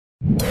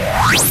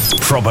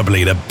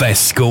Probably the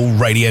best school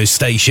radio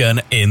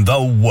station in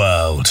the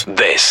world.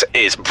 This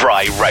is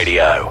Bry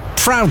Radio.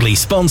 Proudly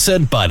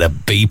sponsored by the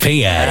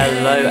BPA.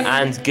 Hello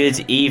and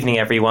good evening,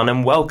 everyone,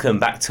 and welcome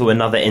back to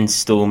another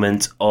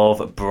instalment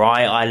of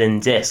Bry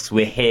Island Discs.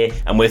 We're here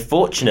and we're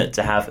fortunate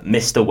to have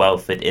Mr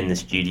Welford in the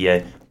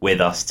studio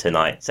with us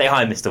tonight. Say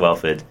hi, Mr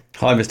Welford.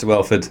 Hi, Mr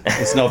Welford.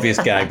 It's an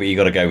obvious gag, but you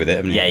got to go with it,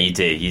 haven't you? Yeah, you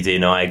do.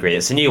 No, I agree.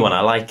 It's a new one.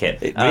 I like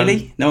it.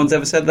 Really? No one's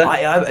ever said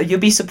that? You'll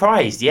be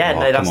surprised. Yeah, Oh,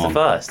 no, that's come the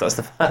on. first. That's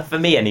the first for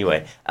me,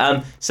 anyway.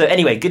 So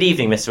anyway, good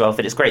evening, Mr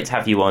Welford. It's great to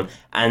have you on.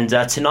 And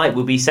tonight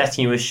we'll be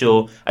setting you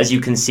ashore, as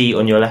you can see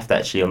on your left,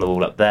 actually, on the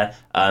wall up there.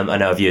 I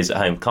know our viewers at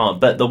home can't,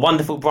 but the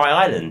wonderful Bry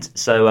Island.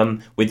 So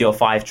with your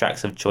 5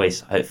 tracks of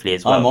choice, hopefully,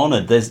 as well. I'm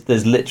honoured.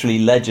 There's literally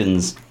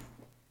legends.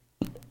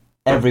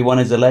 Everyone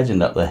is a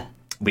legend up there.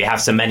 We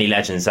have so many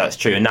legends, that's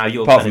true. And now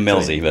you're Apart from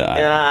Millsy,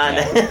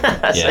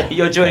 but so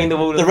you're joining the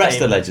wall of the rest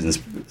fame. are legends.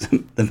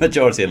 The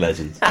majority are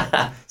legends.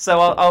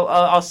 So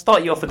I'll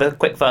start you off with a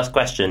quick first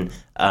question,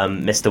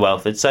 Mr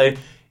Welford. So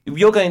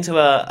you're going to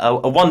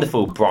a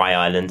wonderful Bry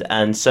Island,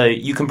 and so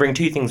you can bring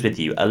 2 things with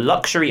you: a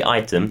luxury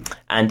item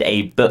and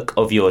a book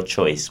of your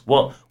choice.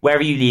 Where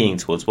are you leaning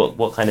towards?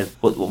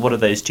 What are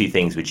those 2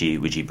 things would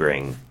you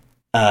bring?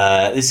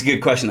 This is a good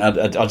question.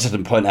 I just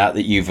want to point out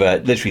that you've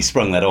literally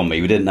sprung that on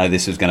me. We didn't know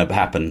this was going to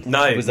happen.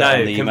 Was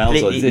that on the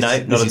emails? Or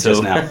not this at is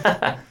all. just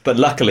now. But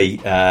luckily,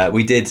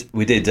 we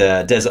did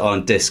Desert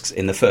Island Discs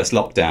in the first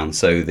lockdown.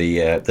 So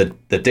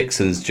the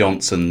Dixons,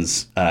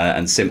 Johnsons,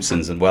 and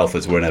Simpsons and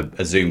Welfords were in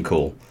a Zoom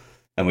call,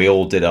 and we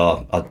all did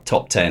our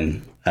top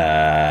 10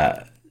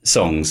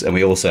 songs, and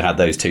we also had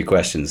those 2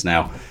 questions.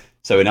 Now,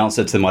 so in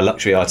answer to my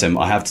luxury item,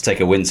 I have to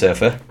take a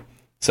windsurfer.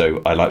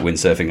 So I like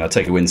windsurfing. I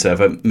take a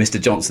windsurfer. Mr.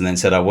 Johnson then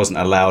said I wasn't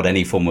allowed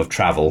any form of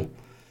travel.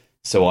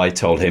 So I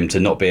told him to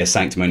not be a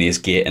sanctimonious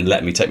git and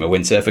let me take my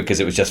windsurfer because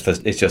it's just for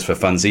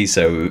funsies.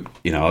 So,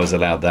 I was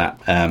allowed that.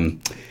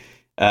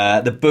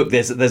 The book,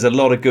 there's a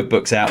lot of good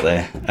books out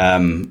there.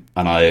 And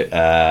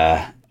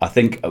I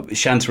think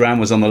Shantaram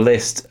was on the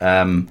list.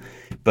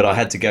 But I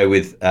had to go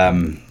with,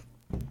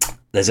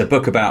 there's a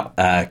book about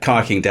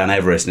kayaking down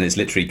Everest, and it's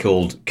literally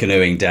called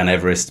Canoeing Down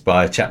Everest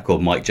by a chap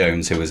called Mike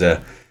Jones, who was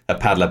a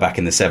paddler back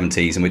in the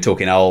 70s, and we're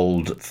talking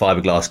old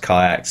fiberglass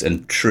kayaks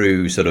and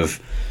true sort of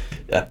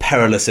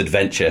perilous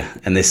adventure.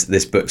 And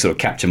this book sort of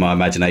captured my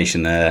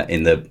imagination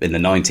in the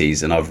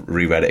 90s, and I've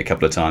reread it a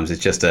couple of times.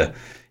 It's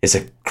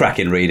a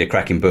cracking read, a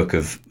cracking book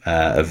of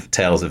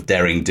tales of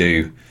daring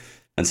do.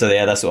 And so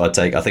that's what I'd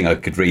take. I think I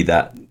could read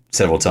that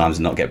several times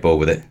and not get bored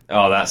with it.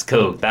 Oh, that's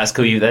cool.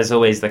 There's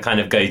always the kind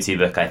of go-to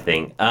book, I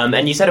think.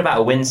 And you said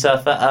about a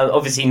windsurfer,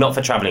 obviously not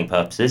for travelling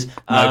purposes.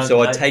 No,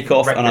 so I'd take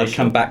off and I'd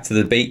come back to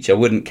the beach. I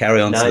wouldn't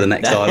carry on to the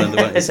next island.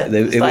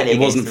 It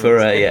wasn't for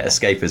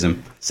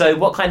escapism. So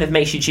what kind of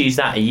makes you choose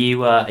that?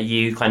 Are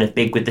you kind of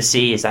big with the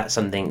sea? Is that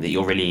something that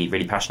you're really,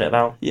 really passionate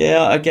about?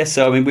 Yeah, I guess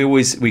so. I mean,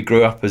 we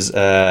grew up as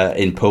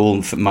in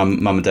Poole.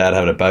 Mum and Dad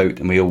had a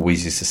boat, and we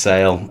always used to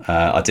sail.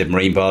 I did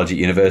marine biology at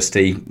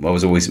university. I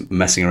was always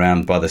messing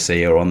around by the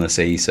sea or on the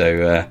sea.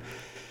 So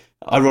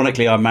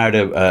ironically, I married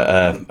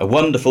a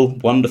wonderful,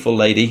 wonderful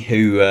lady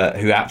who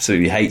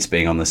absolutely hates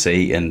being on the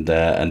sea and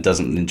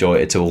doesn't enjoy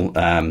it at all.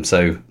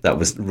 So that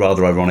was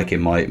rather ironic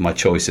in my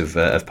choice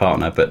of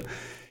partner. But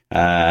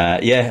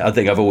I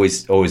think I've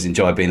always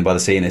enjoyed being by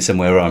the sea, and it's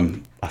somewhere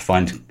I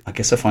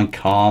find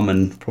calm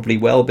and probably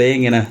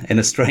well-being in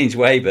a strange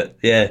way. But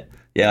yeah,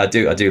 I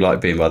do like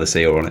being by the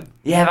sea or on it.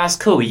 Yeah, that's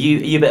cool. Are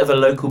you a bit of a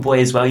local boy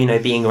as well,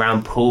 being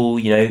around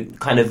Poole,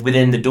 kind of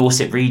within the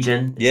Dorset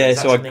region?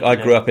 So I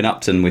grew up in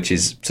Upton, which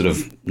is sort of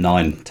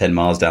 9-10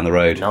 miles down the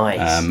road. Nice.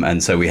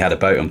 And so we had a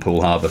boat on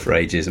Poole Harbour for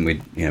ages, and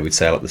we'd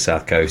sail up the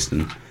south coast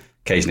and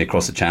occasionally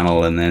across the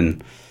channel. And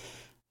then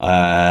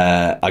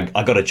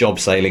I got a job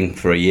sailing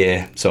for a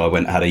year, so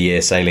I had a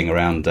year sailing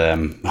around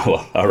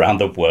around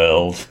the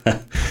world.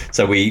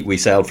 So we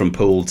sailed from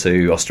Poole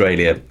to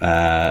Australia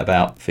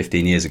about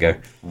 15 years ago.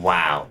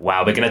 Wow.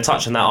 We're going to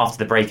touch on that after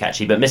the break,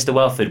 actually. But Mr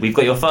Welford, we've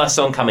got your first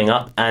song coming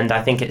up, and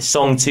I think it's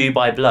Song 2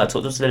 by Blur.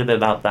 Talk to us a little bit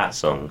about that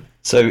song.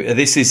 So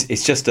it's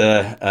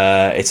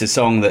a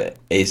song that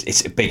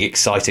it's a big,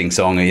 exciting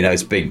song.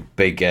 It's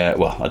big.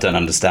 I don't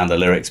understand the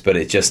lyrics, but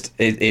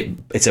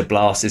it's a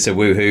blast. It's a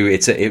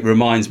woohoo. It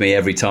reminds me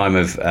every time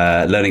of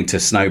learning to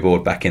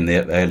snowboard back in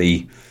the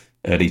early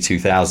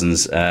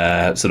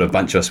 2000s. Sort of a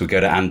bunch of us would go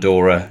to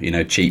Andorra.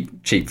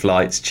 Cheap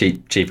flights,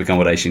 cheap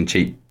accommodation,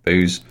 cheap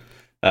booze,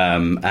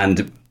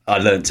 and I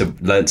learnt to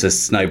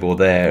snowboard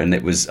there. And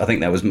must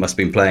have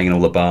been playing in all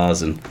the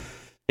bars, and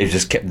it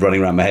just kept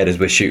running around my head as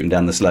we're shooting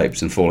down the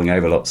slopes and falling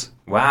over lots.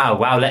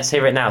 Wow, let's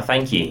hear it now.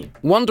 Thank you.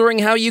 Wondering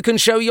how you can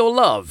show your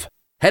love?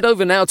 Head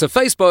over now to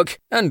Facebook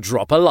and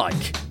drop a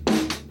like.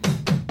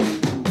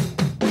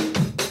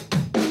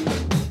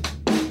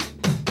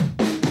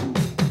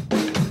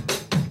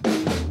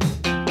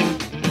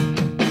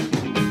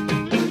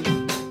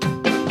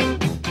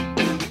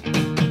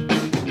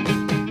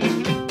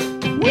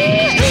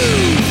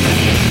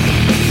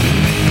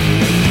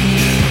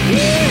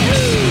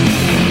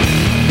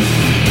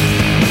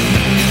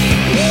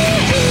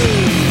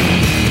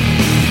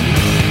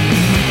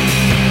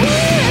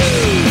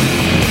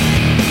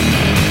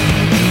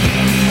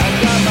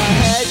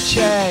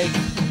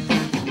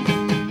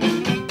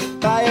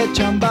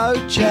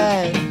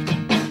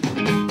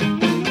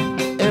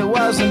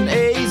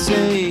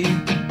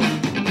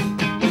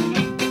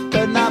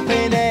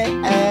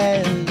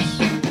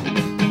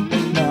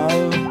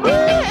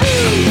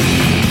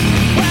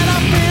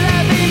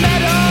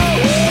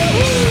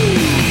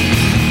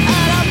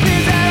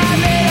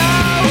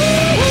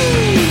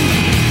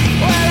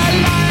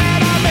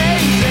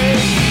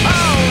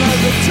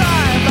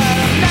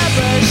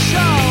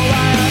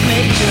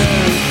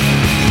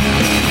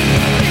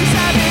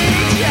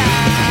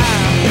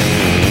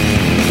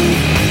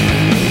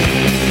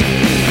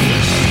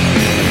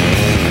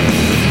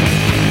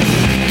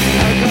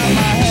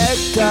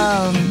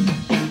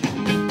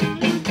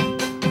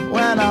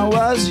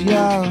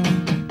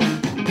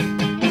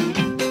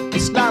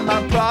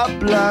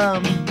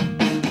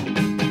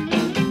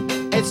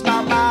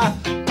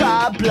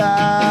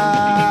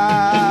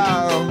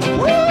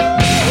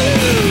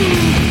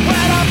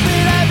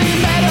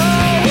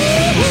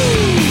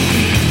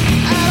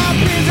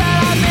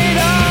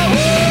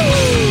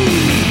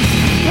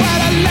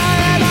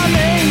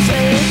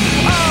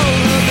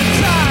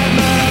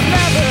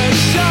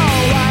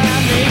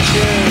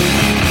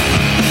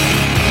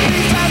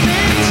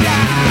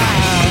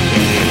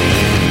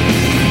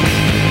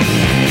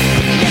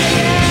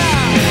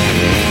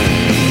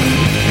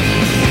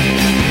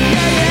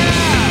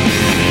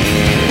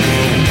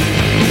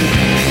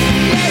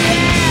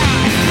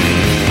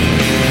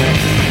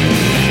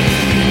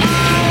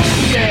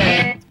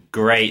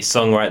 Great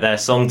song right there.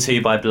 Song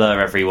 2 by Blur,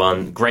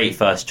 everyone. Great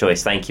first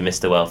choice. Thank you,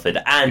 Mr. Welford.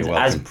 And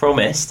as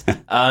promised,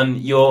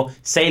 your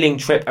sailing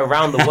trip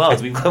around the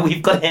world. We've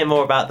got to hear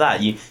more about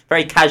that. You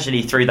very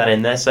casually threw that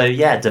in there. So,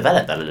 yeah,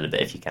 develop that a little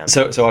bit if you can.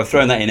 So I've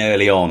thrown that in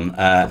early on,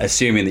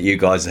 assuming that you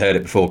guys heard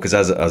it before, because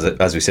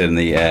as we said in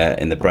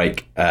the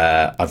break,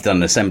 I've done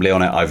an assembly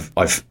on it.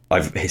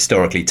 I've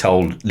historically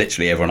told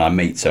literally everyone I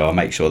meet, so I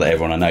make sure that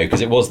everyone I know,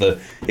 because it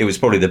was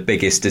probably the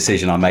biggest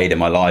decision I made in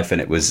my life, and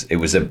it was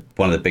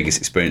one of the biggest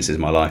experiences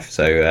in my life.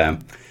 So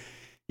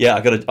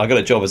I got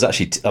a job.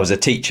 I was a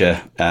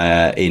teacher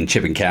in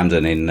Chipping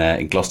Camden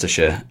in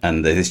Gloucestershire,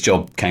 and this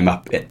job came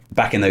up.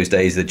 Back in those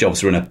days, the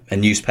jobs were in a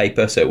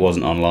newspaper, so it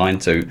wasn't online.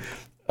 So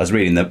I was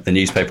reading the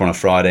newspaper on a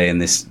Friday, and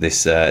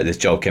this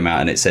job came out,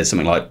 and it said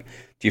something like,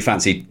 "Do you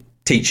fancy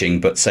teaching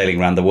but sailing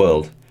around the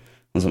world?"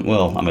 I was like,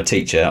 well, I'm a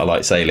teacher. I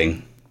like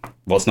sailing.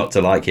 What's not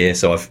to like here?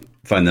 So I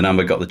phoned the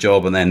number, got the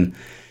job, and then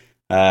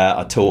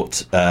I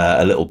taught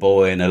a little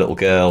boy and a little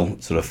girl,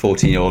 sort of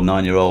 14-year-old,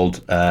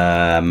 9-year-old,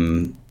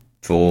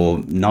 for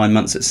 9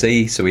 months at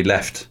sea. So we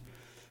left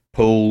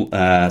Poole,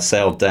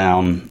 sailed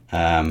down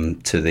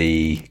to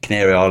the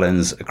Canary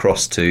Islands,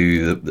 across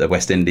to the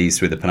West Indies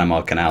through the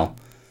Panama Canal,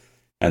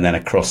 and then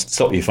across.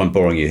 Stop you if I'm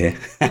boring you here.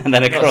 And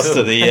then across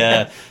to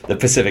the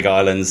Pacific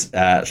Islands,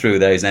 through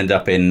those, and end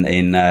up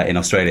in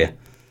Australia.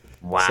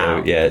 Wow.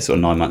 So yeah, sort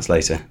of 9 months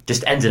later.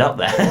 Just ended up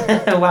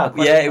there. Wow.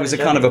 Yeah, it was a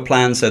kind of a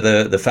plan. So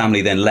the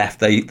family then left.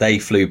 They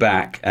flew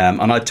back,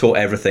 and I taught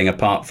everything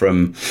apart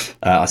from.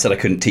 I said I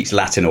couldn't teach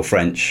Latin or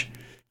French.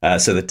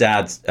 So the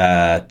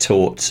dad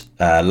taught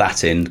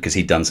Latin because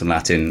he'd done some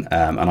Latin,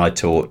 and I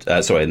taught.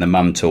 And the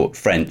mum taught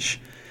French.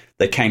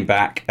 They came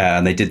back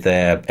and they did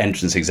their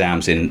entrance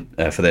exams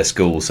for their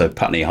school, so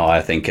Putney High,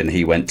 I think, and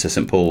he went to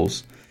St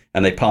Paul's,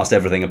 and they passed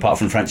everything apart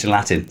from French and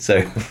Latin. So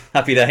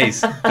happy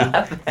days,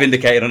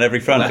 vindicated on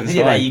every front. Well,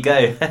 there you go.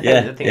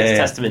 Yeah, I think it's a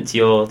testament to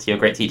your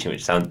great teaching,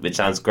 which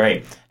sounds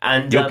great.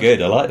 And you're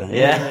good. I like that.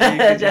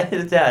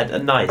 Yeah,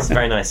 nice,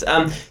 very nice.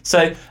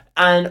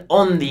 And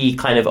on the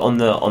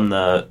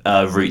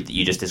route that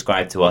you just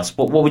described to us,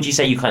 what would you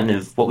say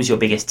what was your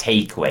biggest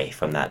takeaway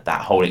from that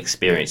whole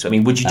experience? I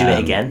mean, would you do it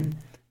again?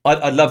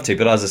 I'd love to,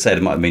 but as I said,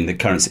 the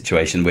current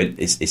situation,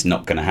 it's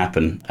not going to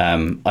happen.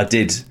 I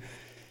did.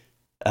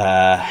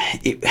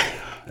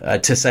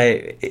 To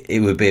say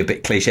it would be a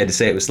bit cliche to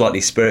say it was slightly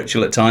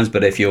spiritual at times,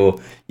 but if you're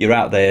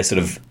out there, sort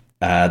of,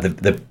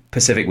 the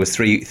Pacific was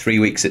three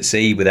weeks at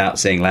sea without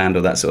seeing land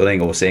or that sort of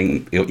thing, or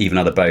seeing even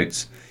other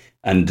boats,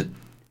 and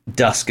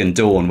dusk and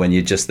dawn when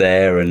you're just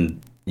there and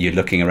you're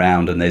looking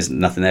around and there's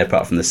nothing there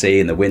apart from the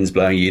sea and the wind's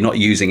blowing. You're not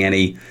using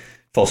any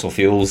fossil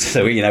fuels,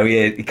 so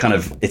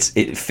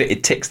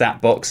it ticks that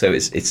box. So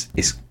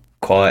it's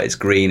quiet, it's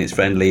green, it's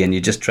friendly, and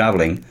you're just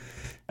traveling.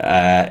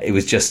 It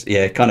was just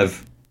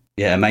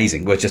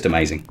amazing. Well, just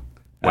amazing.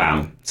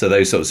 Wow. So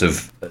those sorts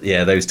of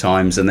those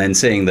times, and then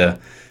seeing the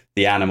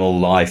animal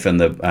life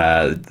and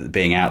the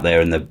being out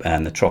there in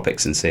the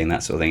tropics and seeing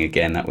that sort of thing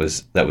again, it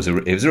was a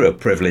real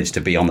privilege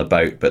to be on the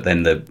boat. But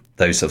then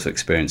those sorts of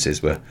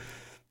experiences were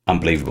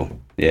unbelievable.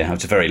 Yeah, I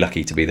was very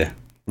lucky to be there.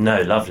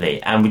 No,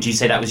 lovely. And would you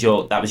say that was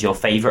your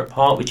favourite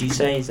part? Would you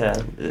say? So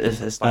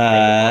it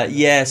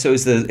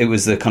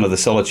was the kind of the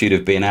solitude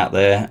of being out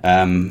there,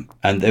 and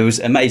there was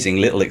amazing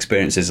little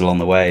experiences along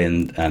the way,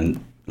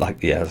 and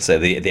like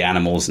the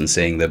animals and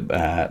seeing the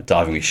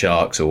diving with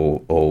sharks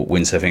or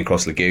windsurfing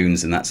across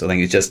lagoons and that sort of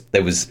thing. It's just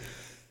there was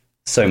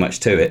so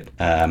much to it.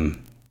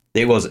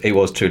 It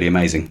was truly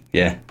amazing.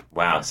 Yeah.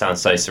 Wow, sounds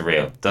so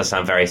surreal. Does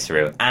sound very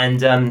surreal.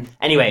 And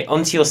anyway,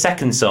 on to your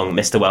second song,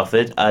 Mr.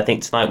 Welford. I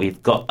think tonight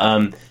we've got,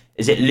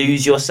 is it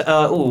Lose Your...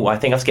 I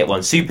think I'll skip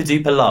one. Super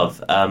Duper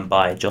Love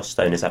by Joss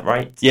Stone, is that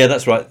right? Yeah,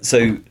 that's right.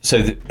 So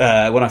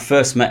when I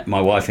first met my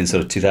wife in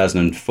sort of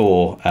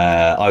 2004,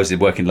 I was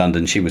working in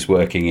London, she was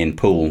working in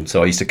Poole,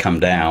 so I used to come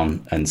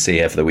down and see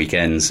her for the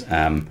weekends,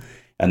 and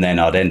then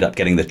I'd end up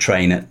getting the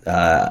train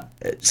at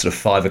sort of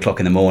 5 o'clock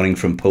in the morning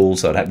from Poole,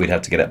 so we'd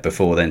have to get up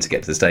before then to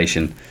get to the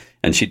station.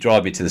 And she'd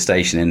drive me to the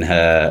station in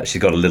her...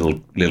 She's got a little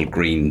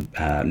green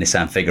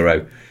Nissan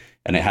Figaro,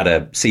 and it had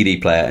a CD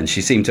player, and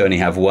she seemed to only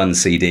have one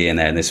CD in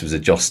there, and this was a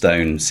Joss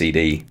Stone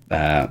CD.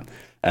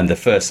 And the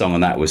first song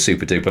on that was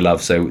Super Duper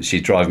Love, so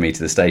she'd drive me to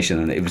the station,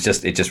 and it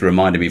just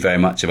reminded me very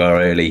much of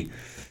our early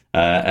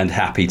and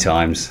happy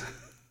times.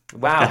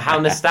 Wow, how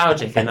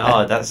nostalgic. And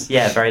that's,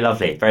 very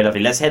lovely, very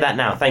lovely. Let's hear that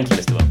now. Thank you,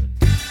 Mr. Welford.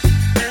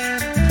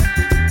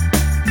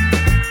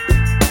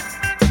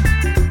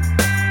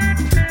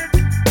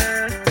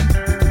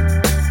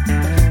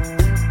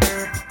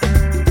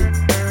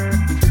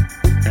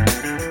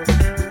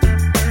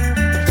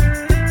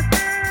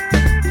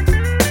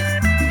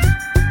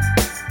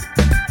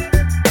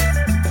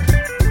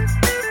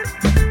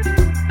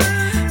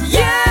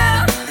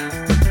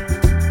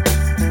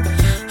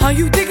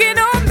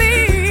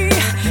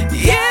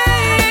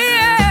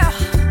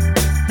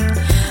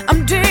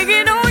 I'm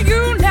digging on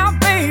you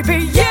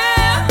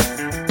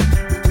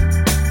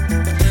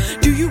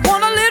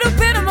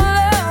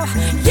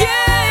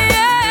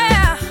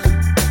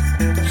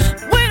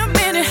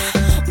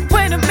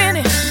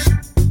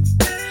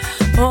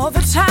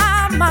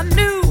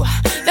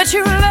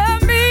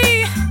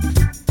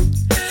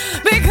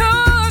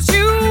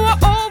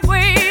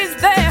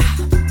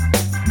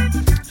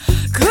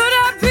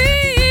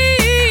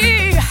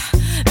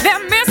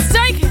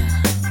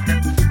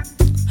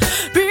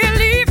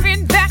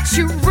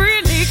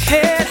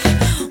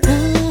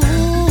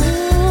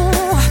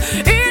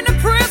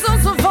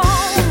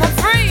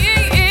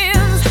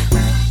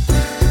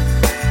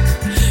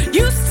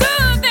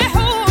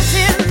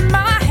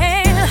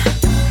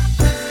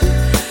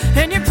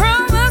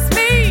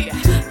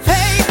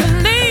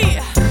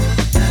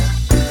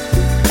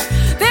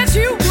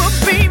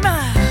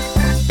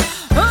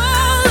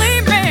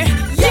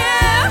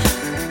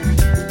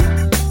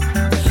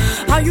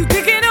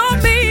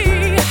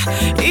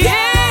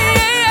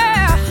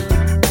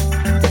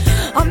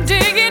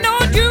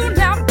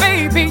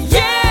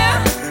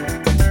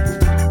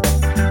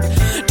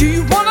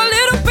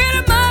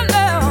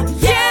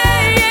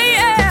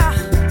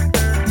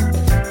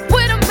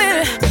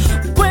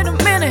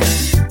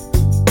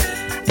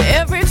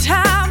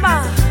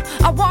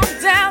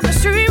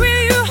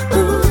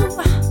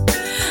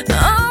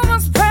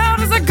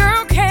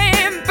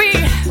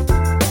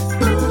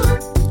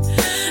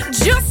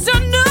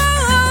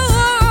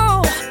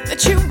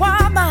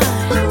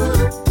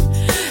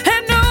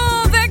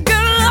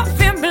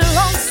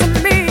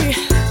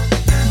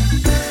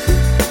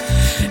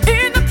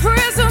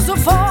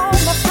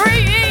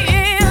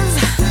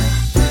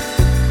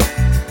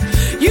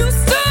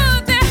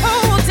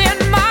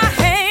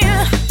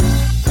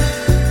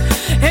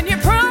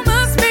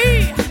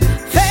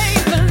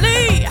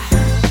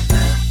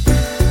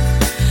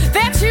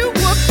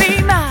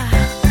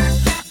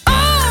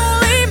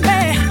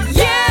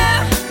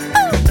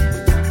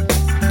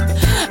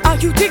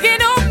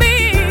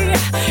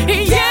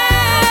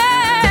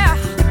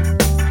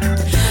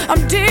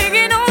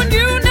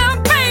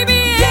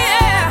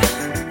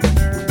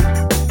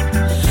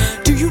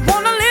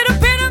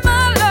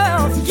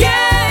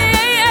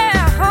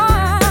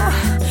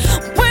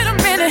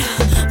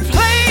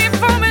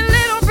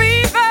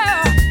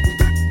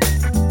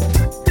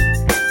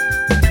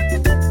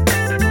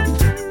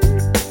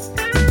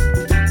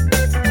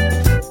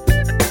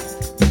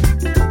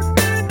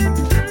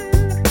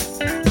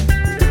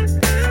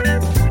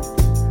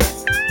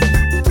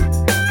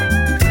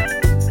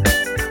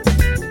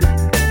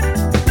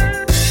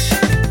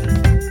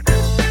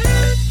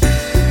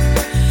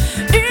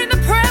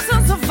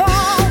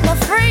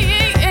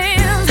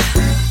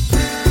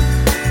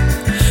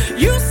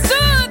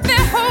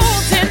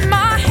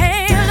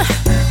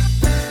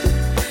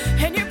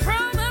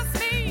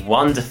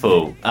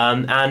Wonderful.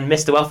 And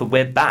Mr. Welford,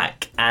 we're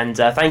back. And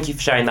thank you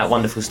for sharing that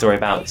wonderful story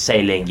about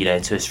sailing,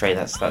 to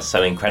Australia. That's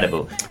so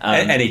incredible.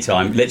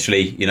 Anytime,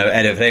 literally,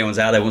 and if anyone's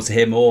out there wants to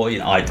hear more,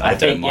 I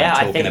don't mind talking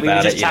about it. I think we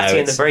were just chatting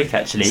in the break,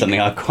 actually.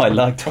 Something I quite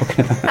like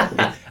talking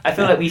about. I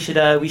feel like we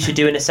should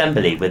do an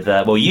assembly with.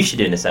 You should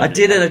do an assembly. I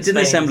did an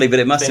assembly, but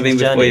it must have been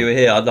before you were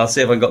here. I'll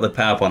see if I've got the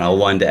PowerPoint. I'll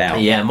wind it out.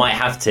 Yeah, might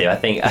have to. I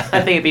think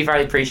it'd be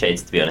very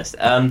appreciated, to be honest.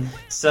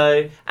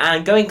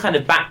 And going kind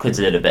of backwards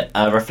a little bit,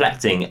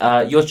 reflecting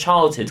your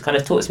childhood. Kind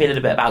of talk to me a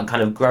little bit about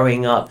kind of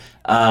growing up,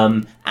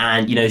 and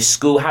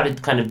school. How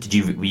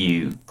were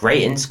you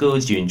great in school?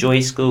 Did you enjoy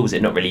school? Was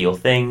it not really your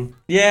thing?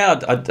 Yeah,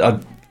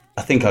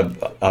 I think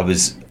I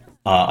was.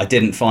 I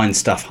didn't find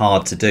stuff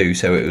hard to do,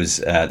 so it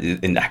was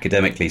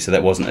academically, so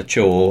that wasn't a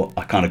chore.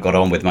 I kind of got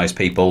on with most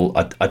people.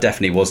 I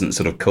definitely wasn't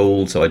sort of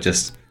cool, so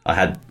I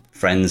had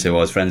friends who I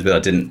was friends with. I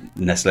didn't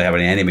necessarily have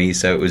any enemies,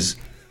 so it was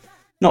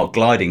not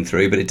gliding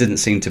through, but it didn't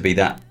seem to be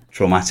that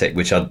traumatic,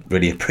 which I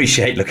really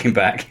appreciate looking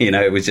back.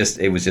 It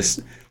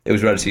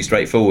was relatively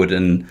straightforward,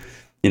 and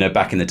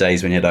back in the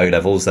days when you had O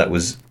levels,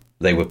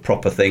 they were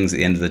proper things at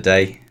the end of the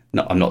day.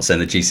 I'm not saying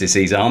the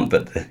GCSEs aren't,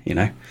 but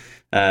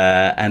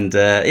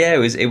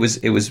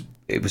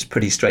it was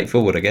pretty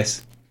straightforward, I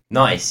guess.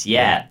 Nice,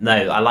 yeah. No,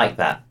 I like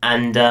that.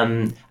 And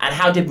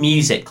how did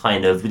music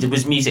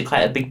was music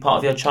quite a big part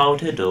of your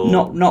childhood, or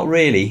not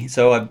really?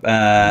 So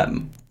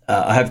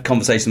I have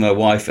conversations with my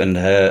wife, and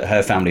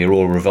her family are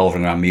all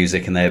revolving around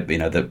music, and her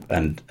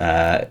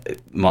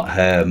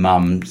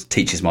mum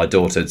teaches my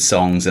daughter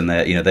songs, and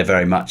they're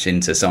very much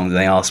into songs. And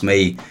they ask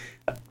me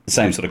the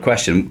same sort of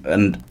question,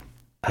 and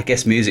I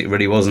guess music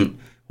really wasn't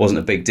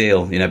a big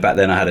deal. Back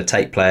then I had a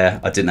tape player.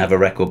 I didn't have a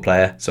record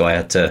player, so I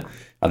had to.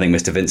 I think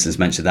Mr. Vincent's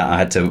mentioned that I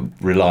had to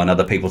rely on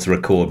other people to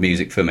record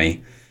music for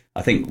me.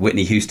 I think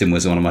Whitney Houston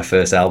was one of my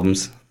first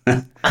albums,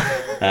 and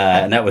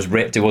that was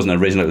ripped. It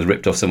wasn't original; it was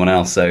ripped off someone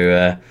else.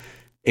 So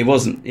it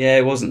wasn't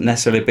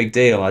necessarily a big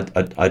deal.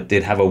 I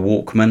did have a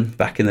Walkman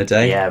back in the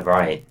day. Yeah,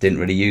 right. Didn't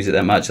really use it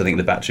that much. I think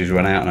the batteries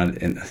ran out,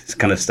 and it's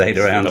kind of stayed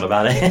around. Forgot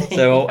about it.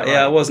 So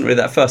I wasn't really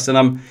that fussed, and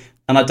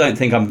I don't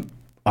think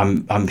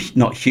I'm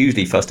not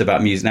hugely fussed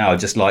about music now. I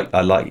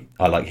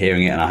like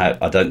hearing it, and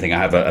I don't think I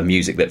have a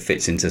music that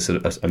fits into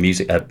sort of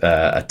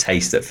a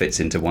taste that fits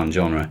into one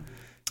genre.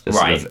 Just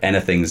right. Sort of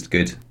anything's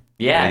good.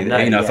 Yeah.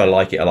 If I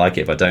like it, I like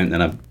it. If I don't,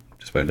 then I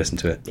just won't listen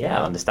to it.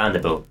 Yeah,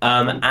 understandable.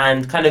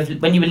 And kind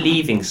of when you were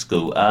leaving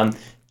school,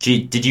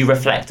 did you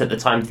reflect at the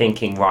time,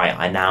 thinking, right,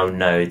 I now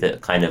know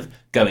that kind of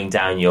going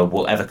down your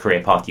whatever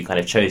career path you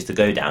kind of chose to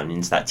go down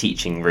into that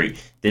teaching route?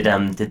 Did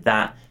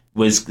that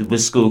was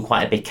school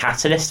quite a big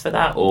catalyst for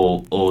that,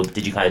 or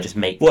did you kind of just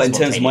make? What, in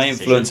terms of my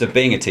influence of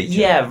being a teacher?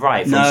 Yeah,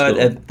 right.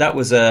 That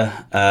was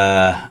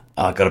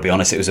I've got to be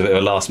honest, it was a bit of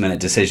a last minute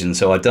decision.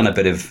 So I'd done a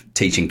bit of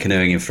teaching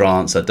canoeing in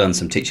France. I'd done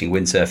some teaching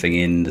windsurfing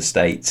in the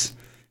States,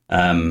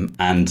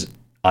 and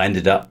I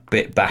ended up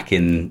back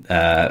in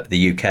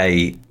the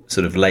UK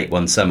sort of late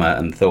one summer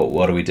and thought,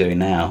 what are we doing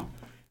now?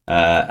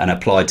 And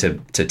applied to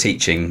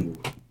teaching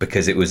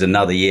because it was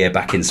another year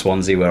back in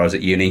Swansea where I was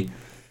at uni.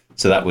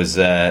 So that was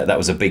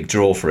a big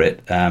draw for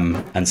it,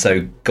 and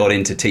so got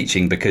into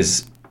teaching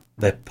because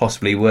there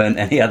possibly weren't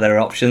any other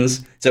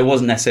options. So it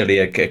wasn't necessarily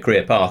a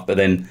career path, but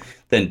then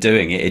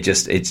doing it,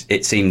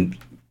 it seemed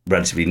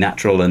relatively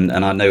natural, and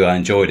I know I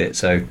enjoyed it.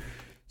 So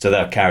that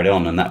I carried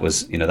on, and that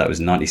was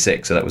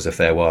 '96, so that was a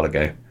fair while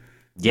ago.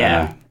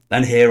 Yeah.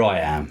 And here I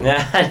am.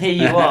 And here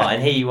you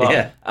are.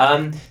 Yeah.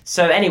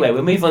 So anyway,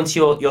 we'll move on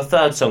to your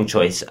third song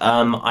choice.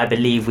 I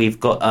believe we've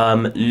got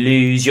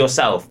 "Lose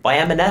Yourself" by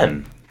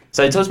Eminem.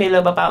 So talk to me a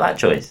little bit about that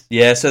choice.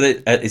 Yeah, so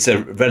it's a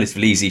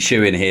relatively easy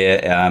shoe in here.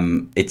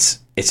 It's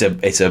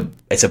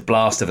a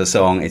blast of a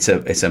song. It's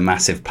a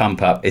massive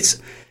pump up.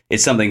 It's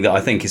something that I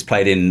think is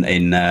played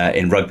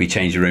in rugby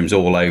changing rooms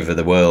all over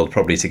the world,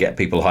 probably to get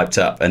people hyped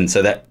up. And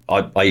so that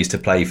I used to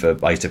play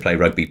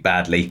rugby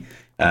badly.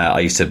 I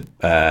used to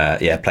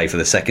play for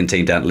the second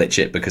team down at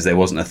Litchett because there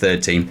wasn't a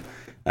third team.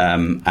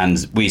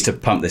 And we used to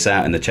pump this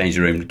out in the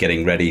changing room,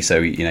 getting ready. So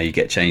you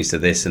get changed to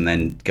this and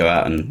then go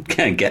out and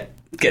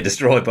get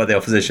destroyed by the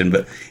opposition,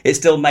 but it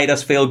still made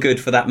us feel good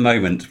for that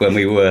moment when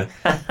we were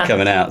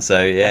coming out.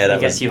 So yeah,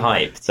 that gets you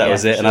hyped. That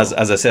was it. Sure. And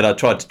as I said, I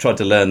tried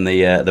to learn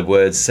the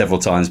words several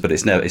times, but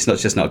it's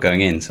just not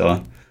going in.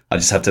 So I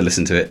just have to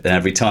listen to it. And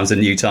every time's a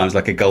new time's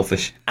like a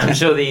goldfish. I'm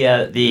sure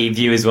the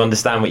viewers will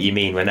understand what you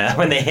mean when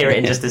they hear it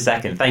in just a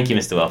second. Thank you,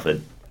 Mr.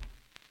 Welford.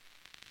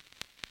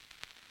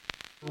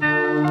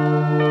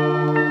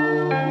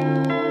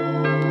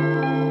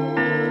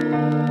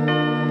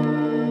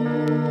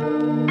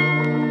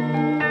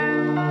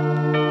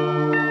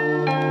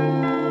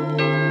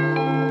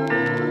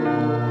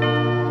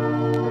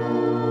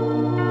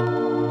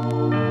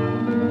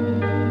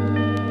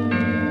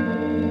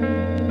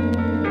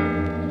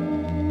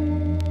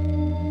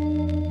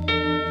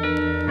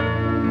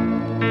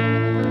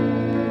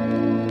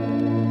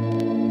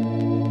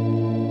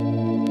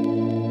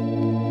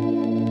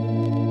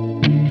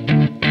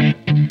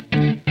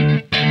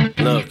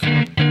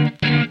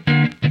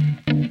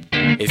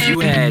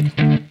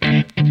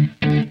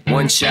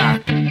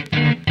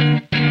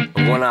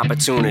 one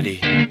opportunity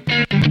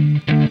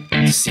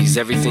to seize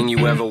everything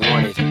you ever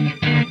wanted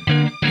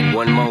in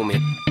one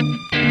moment.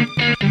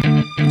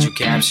 Did you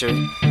capture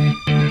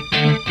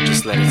it?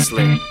 Just let it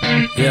slip.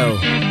 Yo.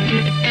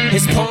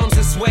 His palms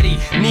are sweaty,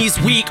 knees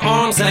weak,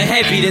 arms are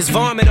heavy. There's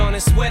vomit on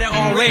his sweater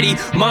already.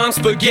 Mom's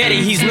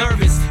spaghetti, he's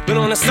nervous, but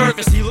on the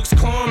surface he looks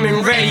calm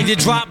and ready to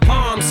drop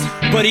bombs.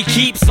 But he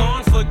keeps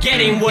on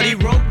forgetting what he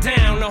wrote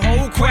down. The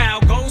whole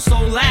crowd goes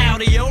so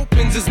loud, he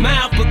opens his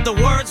mouth, but the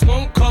words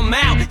won't come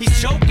out.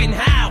 He's choking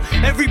how?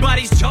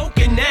 Everybody's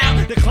choking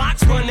now. The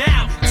clock's run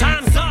out,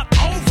 time's up,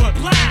 over,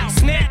 plow.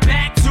 Snap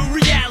back to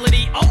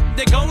reality. Oh,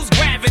 there goes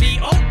gravity.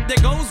 Oh,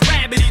 there goes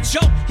gravity.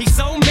 Choke. He's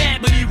so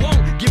mad, but he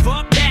won't give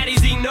up.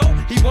 Daddies, he know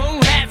he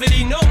won't have it.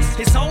 He knows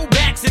his whole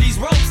back to these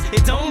ropes.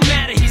 It don't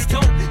matter, he's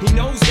dope. He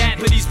knows that,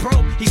 but he's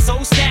broke. He's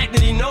so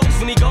stagnant. He knows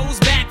when he goes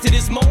back to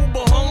this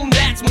mobile home,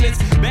 that's when it's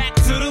back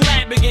to the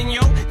lab again.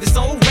 Yo, this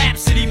old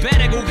rhapsody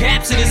better go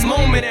capture this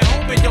moment and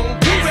hope it don't.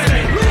 You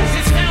better lose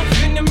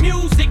yourself in the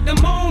music the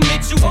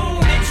moment you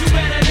own it. You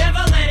better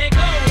never let it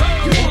go.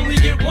 You only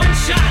get one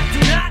shot. Do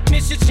not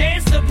miss your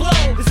chance to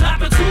blow. This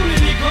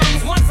opportunity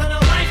comes once in a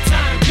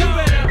lifetime. You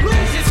better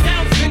lose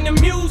yourself in the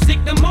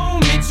music the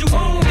moment you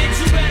own it.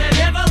 You better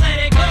never let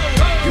it go.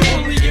 You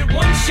only get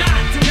one shot.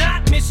 Do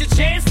not miss your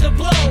chance to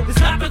blow.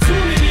 This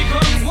opportunity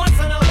comes once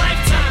in a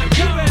lifetime.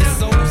 You better. This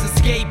soul's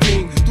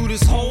escaping through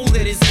this hole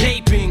that is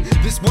gaping.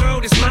 This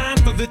world is mine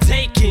for the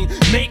taking.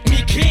 Make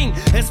me king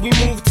as we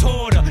move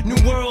toward a new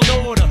world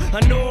order.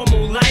 A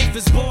normal life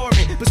is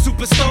boring, but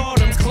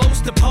superstardom's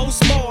close to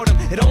postmortem.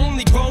 It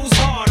only grows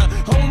harder,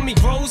 homie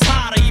grows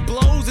hotter. He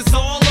blows, it's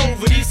all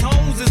over. These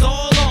hoes is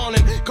all on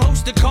him.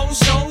 Coast to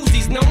coast shows,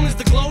 he's known as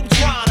the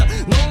Globetrotter.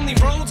 Lonely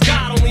roads,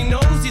 God only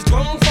knows he's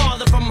grown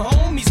farther from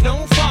home. He's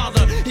no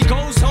father. He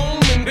goes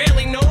home and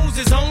barely knows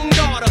his own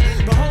daughter.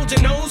 But hold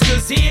your nose,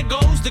 cause here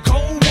goes the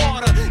cold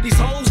water. These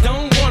hoes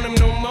don't want him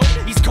no more.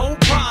 He's cold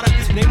product.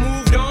 They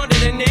moved on to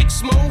the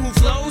next mo who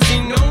flows.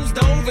 He knows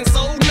dove and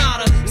sold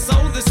nada. And so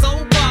the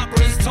soap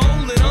opera is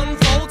told. It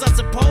unfolds, I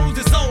suppose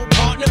it's old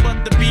partner,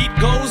 but the beat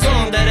goes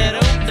on. You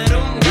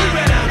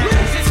better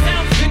lose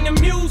yourself in the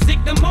music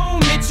the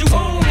moment you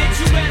own it.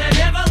 You better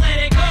never let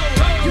it go.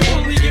 You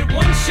only get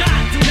one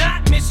shot. Do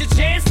not miss your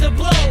chance to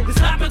blow.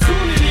 This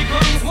opportunity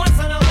comes once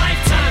in a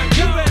lifetime.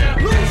 You better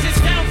lose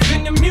yourself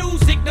in the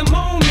music the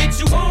moment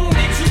you own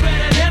it. You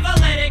better never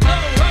let it go.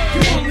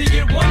 You only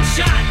get one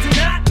shot. Do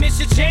not miss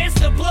your chance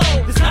to blow.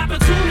 This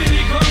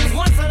opportunity comes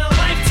once in a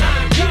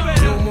lifetime. You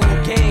better. No more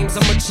games.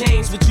 I'ma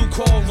change what you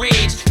call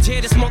rage.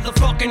 Tear this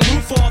motherfucking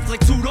roof off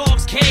like two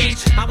dogs' cage.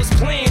 I was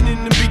playing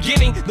in the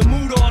beginning, the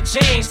mood all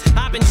changed.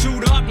 I've been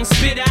chewed up and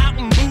spit out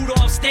and booed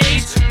off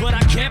stage, but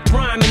I kept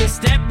rhyming and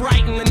stepped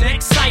right in the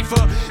next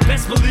cipher.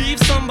 Best believe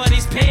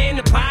somebody's paying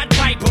the Pied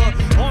Piper.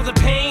 All the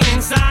pain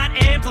inside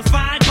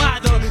amplified by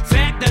the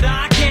fact that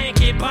I can't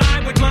get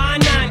by with my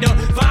 9 to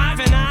 5,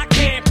 and I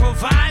can't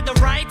provide the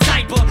right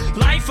type of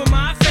life for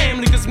my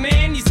family. Cause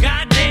man, these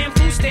goddamn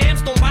food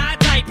stamps don't buy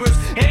diapers,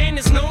 and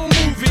there's no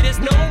movie, there's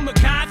no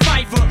Mackay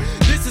Pfeiffer.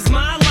 This is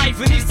my life,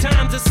 and these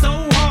times are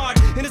so hard,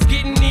 and it's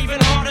getting even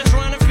harder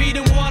trying to feed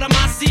and water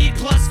my seed.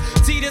 Plus,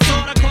 see this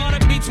order caught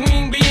up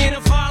between being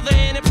a father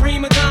and a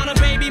prima donna.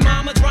 Baby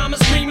mama drama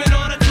screaming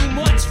on her, too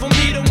much for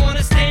me to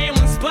wanna stay in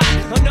one spot.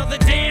 Another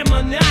damn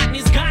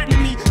monotony's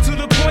gotten me to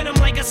the point I'm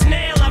like a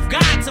snail. I've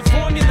got to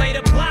formulate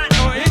a plot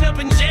or end up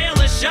in jail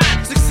or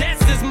shot.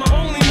 Success is my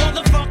only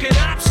motherfucking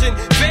option.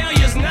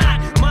 Failure's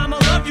not. Mama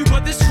love you,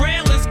 but this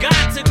trail has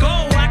got to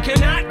go. I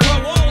cannot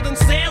grow old in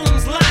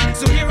Salem's lot.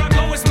 So here I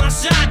go, it's my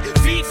shot.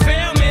 Feet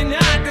fail me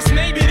not. This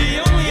may be the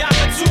only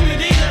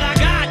opportunity that I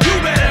got. You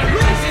better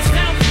lose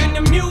yourself in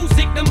the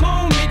music the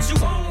moment you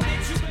own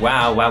it.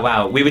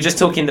 Wow. We were just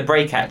talking the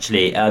break,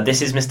 actually.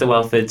 This is Mr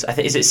Welford's, I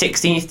think, is it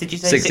 16th, did you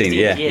say?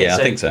 16th, yeah, I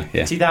think so,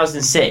 yeah.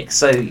 2006,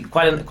 so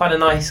quite a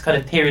nice kind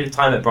of period of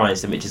time at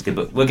Bryanston, which is good,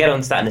 but we'll get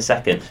on to that in a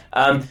second.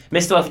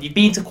 Mr Welford, you've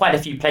been to quite a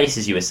few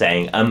places, you were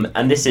saying,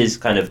 and this is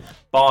kind of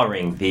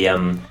barring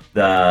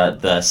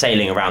the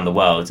sailing around the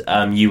world.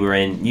 You were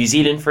in New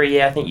Zealand for a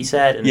year, I think you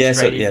said. And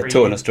Australia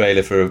toured in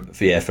Australia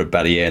for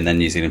about a year, and then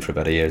New Zealand for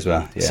about a year as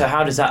well. Yeah. So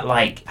how does that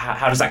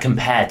how does that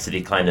compare to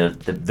the kind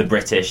of the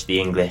British, the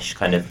English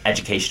kind of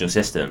educational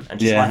system? And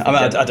just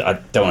I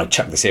don't want to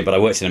chuck this here, but I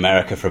worked in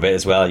America for a bit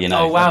as well. You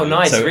know. Oh wow,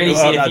 nice! So, really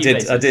seen a few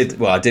places.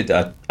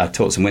 I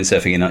taught some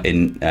windsurfing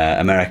in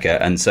America,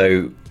 and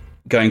so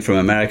going from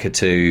America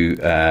to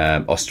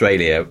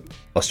Australia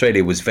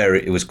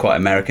was quite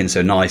American,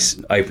 so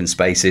nice open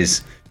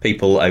spaces.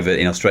 People over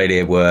in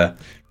Australia were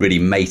really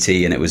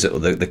matey, and it was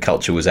the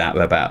culture was out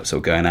about sort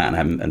of going out and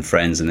having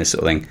friends and this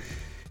sort of thing.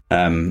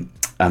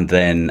 And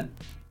then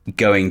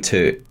going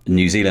to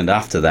New Zealand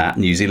after that,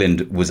 New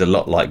Zealand was a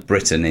lot like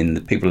Britain in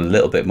that people were a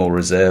little bit more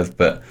reserved,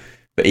 but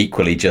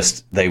equally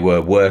just they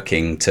were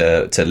working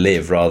to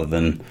live rather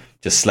than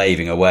just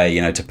slaving away,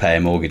 you know, to pay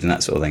a mortgage and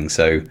that sort of thing.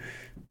 So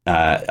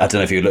I don't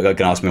know if you're going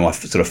to ask me my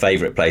sort of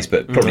favourite place,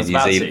 but probably New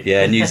Zealand.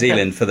 Yeah, New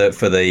Zealand for the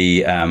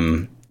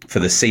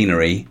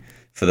scenery,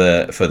 for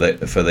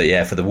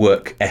the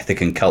work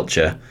ethic and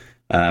culture,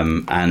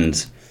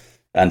 and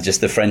and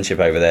just the friendship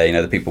over there. You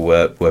know, the people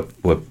were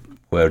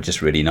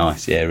just really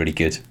nice. Yeah, really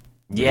good.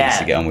 Yeah, nice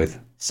to get on with.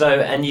 So,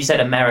 and you said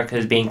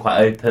America's being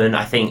quite open,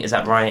 I think, is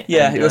that right?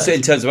 Yeah, and, also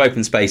in terms of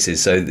open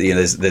spaces. So you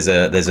know,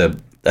 there's a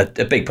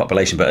big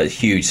population, but a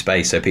huge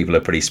space. So people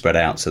are pretty spread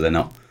out. So they're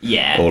not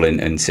all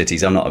in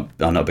cities. I'm not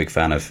a big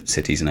fan of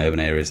cities and urban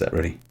areas. That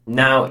really.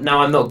 Now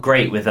I'm not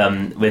great with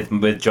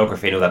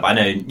geography and all that, but I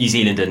know New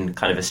Zealand and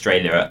kind of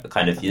Australia are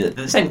kind of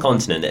the same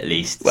continent at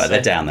least. Well,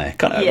 they're down there. We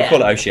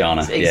call it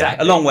Oceania. Exactly. Yeah,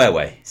 a long way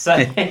away.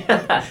 So,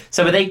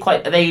 so are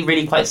they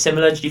really quite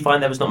similar? Did you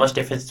find there was not much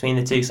difference between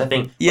the two? Because I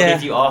think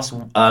if you ask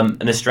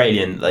an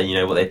Australian, you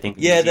know what they think.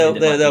 Yeah,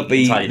 they'll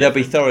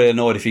be thoroughly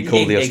annoyed if you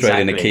call the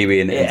Australian a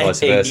Kiwi and vice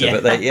versa.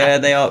 Yeah.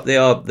 But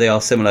they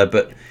are similar.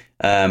 But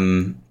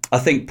I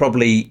think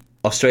probably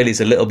Australia's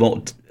a little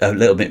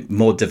bit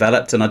more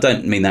developed, and I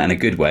don't mean that in a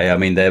good way. I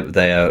mean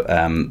they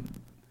are.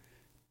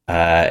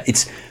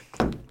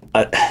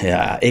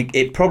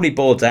 It probably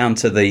boiled down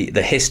to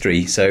the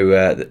history.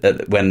 So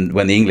when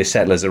the English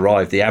settlers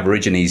arrived, the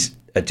Aborigines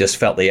had just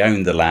felt they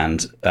owned the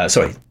land.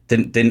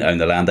 Didn't own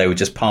the land. They were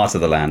just part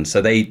of the land, so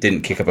they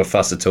didn't kick up a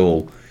fuss at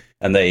all.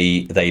 And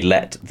they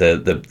let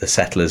the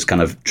settlers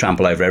kind of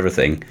trample over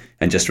everything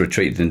and just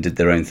retreated and did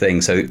their own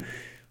thing. So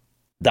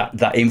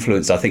that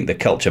influenced, I think, the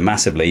culture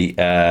massively.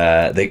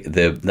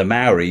 The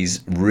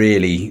Maoris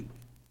really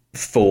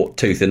fought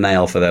tooth and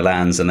nail for their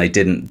lands, and they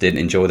didn't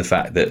enjoy the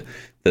fact that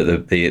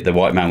the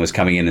white man was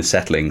coming in and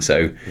settling.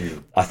 So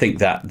I think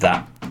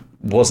that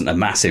wasn't a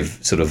massive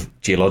sort of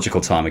geological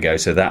time ago.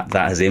 So that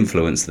has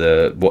influenced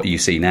what you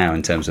see now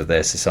in terms of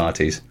their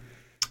societies.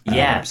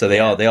 So they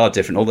are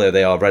different, although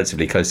they are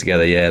relatively close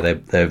together. Yeah,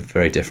 they're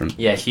very different.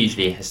 Yeah,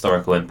 hugely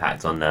historical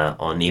impact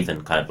on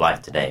even kind of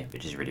life today,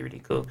 which is really, really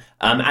cool.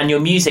 And your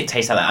music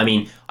taste like that. I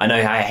mean, I know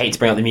I hate to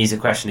bring up the music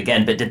question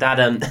again, but did that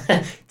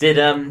did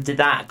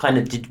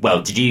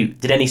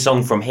any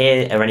song from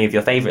here or any of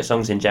your favourite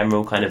songs in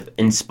general kind of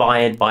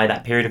inspired by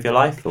that period of your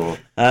life? Or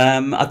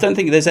I don't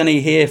think there's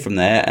any here from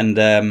there, and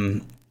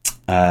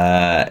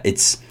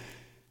it's,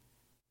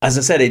 as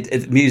I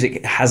said,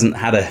 music hasn't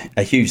had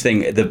a huge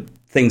thing. The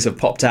things have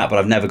popped out, but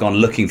I've never gone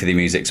looking for the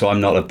music. So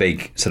I'm not a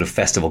big sort of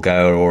festival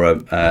goer or any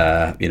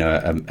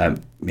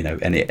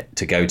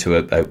to go to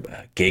a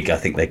gig. I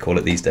think they call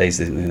it these days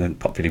in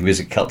popular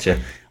music culture.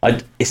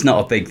 It's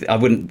not a big. I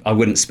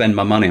wouldn't spend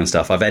my money on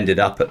stuff. I've ended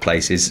up at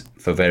places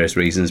for various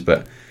reasons,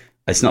 but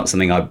it's not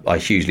something I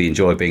hugely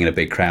enjoy being in a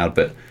big crowd.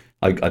 But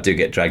I do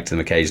get dragged to them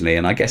occasionally,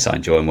 and I guess I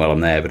enjoy them while I'm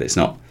there. But it's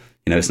not.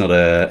 It's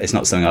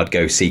not something I'd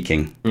go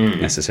seeking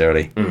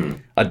necessarily.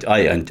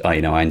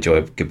 I enjoy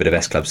a good bit of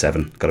S Club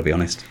 7. Got to be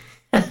honest.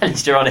 At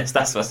least you're honest.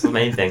 That's the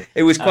main thing.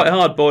 It was quite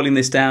hard boiling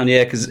this down,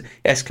 because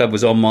S Club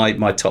was on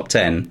my top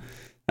 10,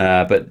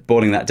 but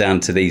boiling that down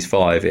to these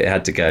 5, it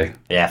had to go.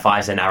 Yeah,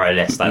 5's a narrow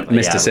list.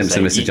 Mr.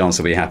 Simpson, Mr.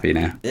 Johnson will be happy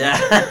now.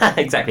 Yeah,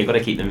 exactly. Got to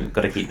keep them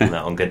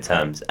on good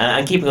terms.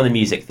 And keeping on the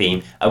music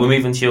theme, we're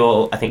moving to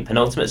your, I think,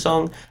 penultimate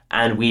song,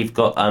 and we've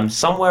got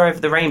Somewhere Over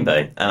the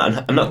Rainbow.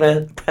 I'm not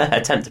going to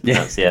attempt to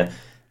pronounce the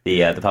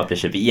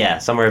publisher, but yeah,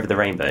 Somewhere Over the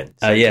Rainbow.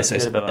 So it's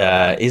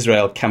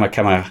Israel Kama.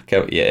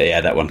 Yeah,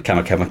 that one.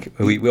 Kama.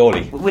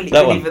 Willie.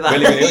 That one.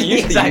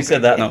 You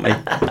said that, not me.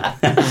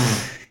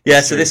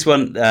 Yeah, so this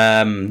one,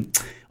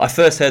 I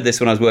first heard this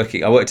when I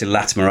worked in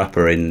Latimer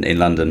Upper in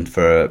London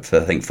for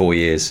I think 4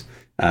 years,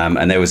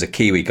 and there was a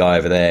Kiwi guy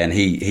over there, and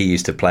he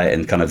used to play it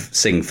and kind of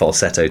sing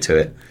falsetto to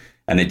it,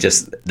 and it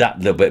just, that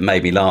little bit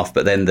made me laugh,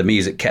 but then the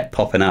music kept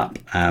popping up,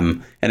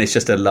 and it's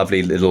just a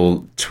lovely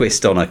little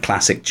twist on a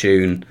classic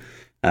tune.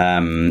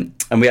 And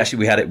we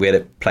had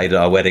it played at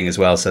our wedding as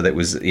well, so that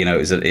was,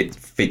 it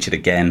featured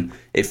again.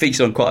 It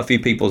featured on quite a few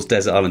people's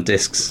Desert Island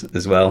discs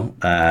as well,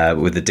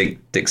 with the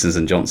Dixons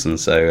and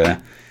Johnsons. So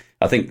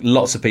I think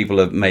lots of people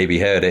have maybe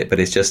heard it, but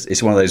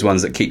it's one of those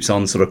ones that keeps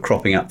on sort of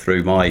cropping up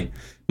through my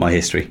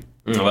history.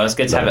 Well, it's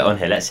good to have it on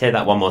here. Let's hear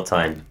that one more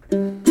time.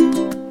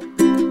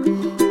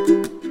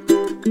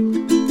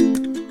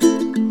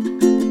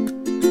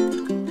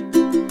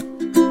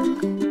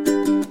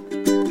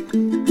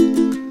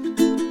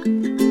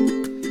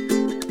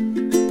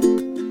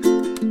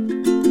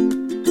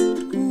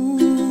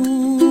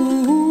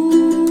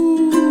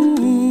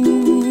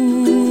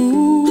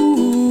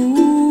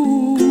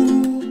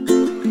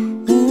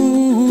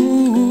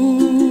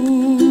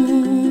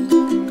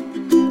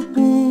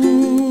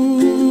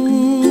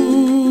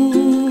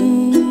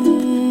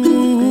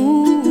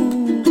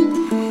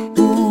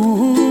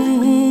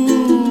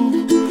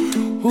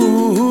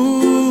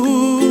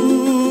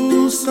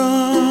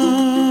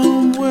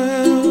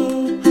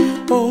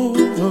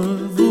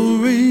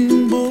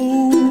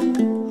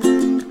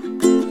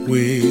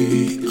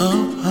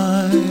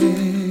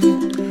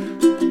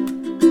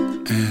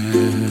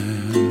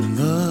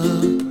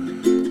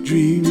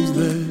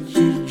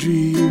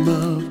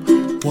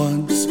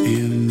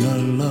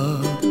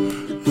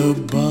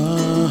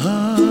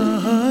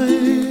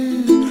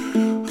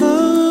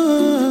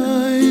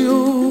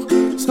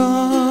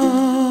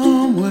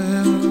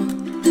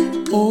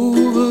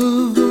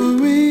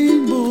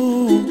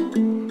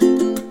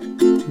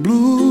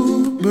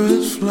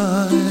 birds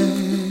fly,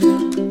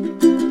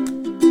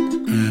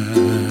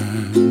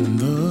 and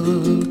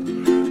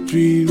the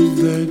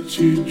dreams that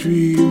you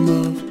dream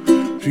of,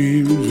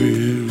 dreams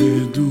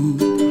really do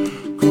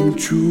come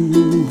true.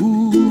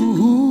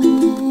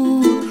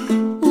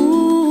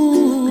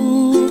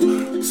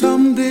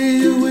 Someday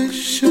you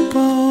wish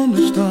upon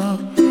a star,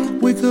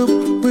 wake up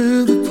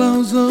where the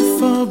clouds are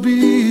far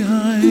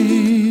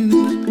behind.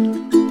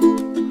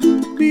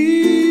 Be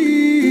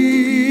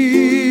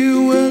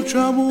where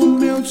trouble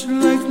melts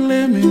like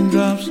lemon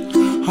drops,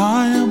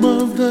 high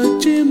above the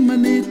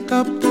chimney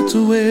top. That's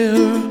where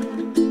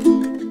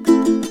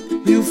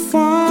you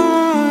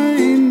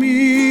find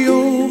me,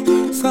 oh,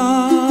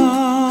 somewhere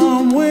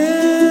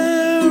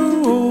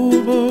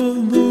over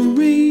the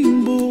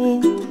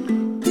rainbow.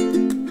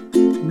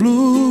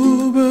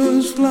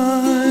 Bluebirds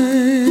fly,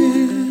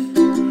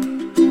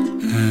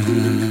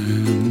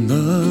 and the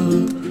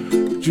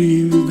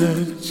dreams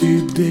that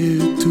you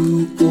dare to,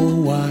 oh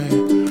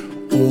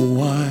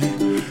why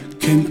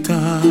can't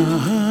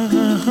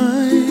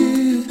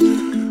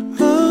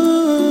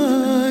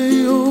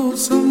oh,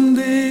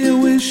 someday I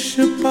wish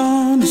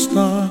upon a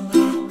star,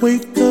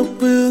 wake up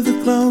where the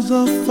clouds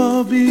are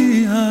far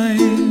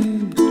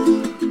behind.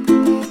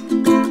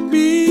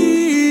 Be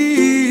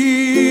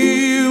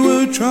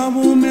where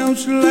trouble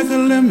melts like a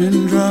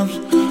lemon drops,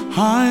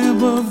 high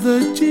above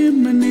the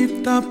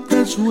chimney top.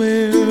 That's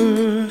where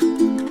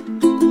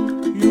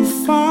you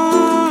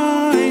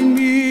find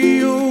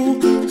me, oh,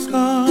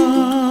 somewhere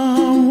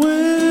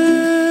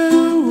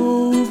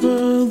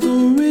over the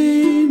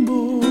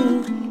rainbow,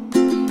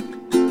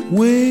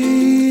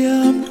 way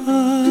up high.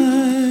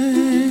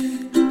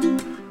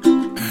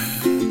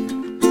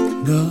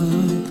 And the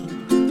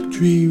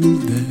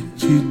dreams that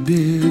you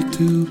dare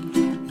to,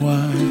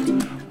 why,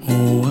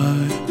 oh why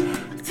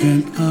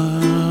can't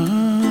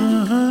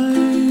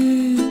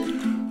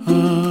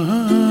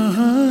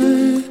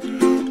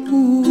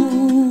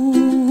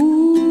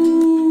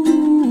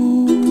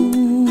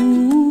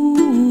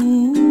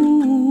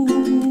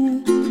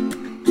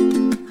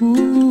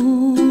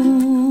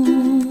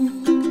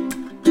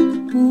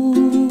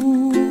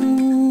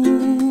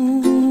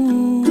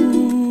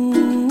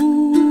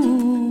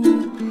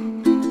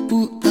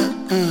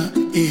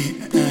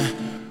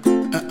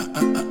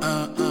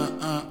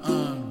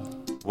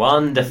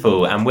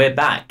Wonderful, and we're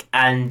back.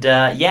 And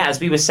as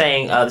we were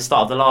saying at the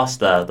start of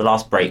the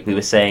last break, we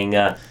were saying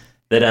that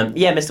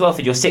Mr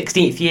Welford, your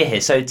 16th year here.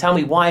 So tell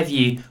me, why have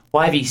you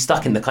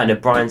stuck in the kind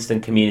of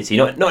Bryanston community?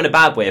 Not in a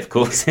bad way, of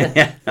course,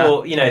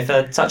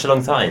 for such a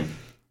long time.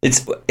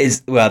 It's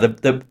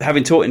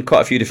having taught in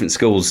quite a few different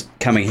schools,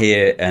 coming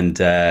here and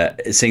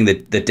seeing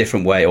the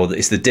different way, or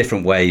it's the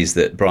different ways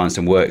that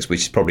Bryanston works,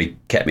 which has probably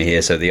kept me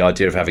here. So the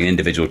idea of having an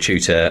individual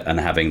tutor and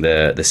having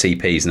the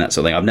CPs and that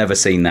sort of thing, I've never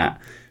seen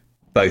that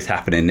both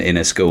happen in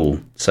a school.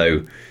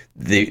 So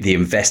the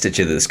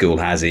investiture that the school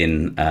has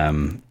in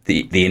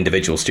the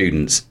individual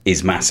students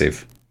is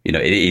massive. It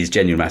is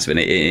genuinely massive, and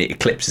it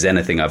eclipses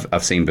anything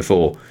I've seen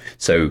before.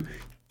 So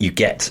you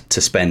get to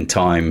spend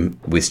time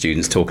with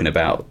students talking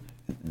about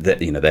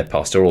their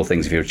pastoral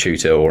things if you're a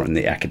tutor, or in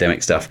the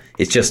academic stuff.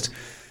 It's just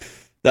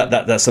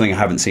that's something I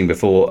haven't seen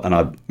before, and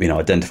I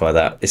identify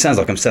that. It sounds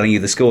like I'm selling you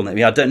the school.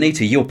 I don't need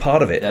to. You're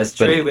part of it. That's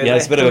true.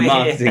 It's a bit of a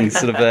marketing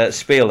sort of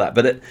spiel that,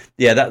 but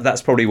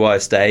that's probably why I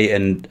stay,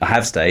 and I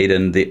have stayed.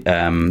 And the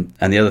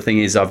other thing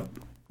is I've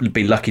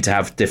been lucky to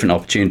have different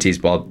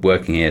opportunities while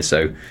working here.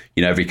 So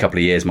every couple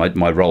of years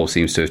my role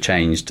seems to have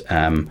changed,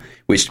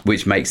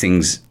 which makes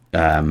things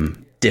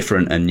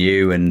different and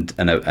new, and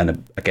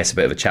I guess a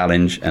bit of a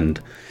challenge. And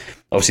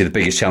obviously the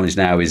biggest challenge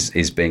now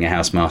is being a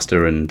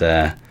housemaster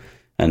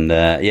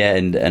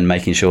and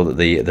making sure that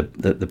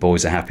the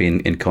boys are happy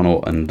in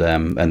Connaught, and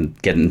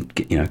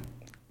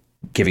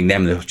giving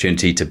them the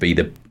opportunity to be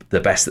the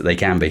best that they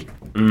can be.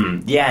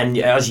 And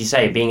as you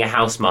say, being a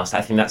housemaster,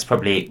 I think that's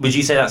probably, would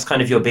you say that's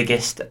kind of your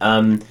biggest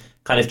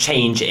kind of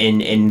change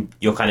in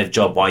your kind of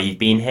job while you've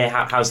been here?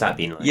 How's that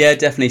been like? Yeah,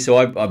 definitely. So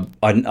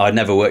I'd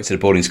never worked at a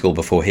boarding school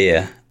before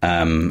here,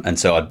 and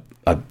so I'd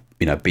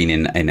been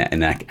in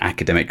an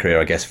academic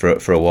career, I guess,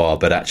 for a while,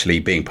 but actually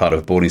being part of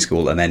a boarding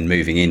school and then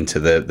moving into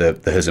the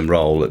HUSM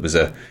role, it was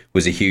a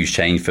huge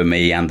change for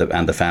me and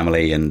the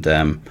family, and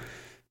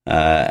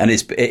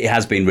it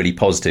has been really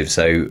positive.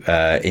 So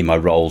in my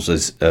roles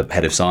as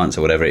head of science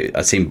or whatever,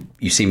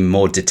 you seem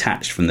more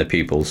detached from the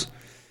pupils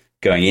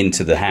going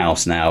into the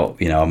house now.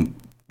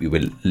 We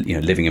were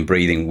living and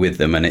breathing with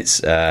them, and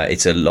it's a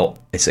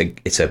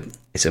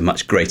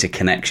much greater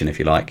connection, if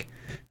you like.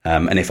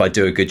 And if I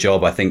do a good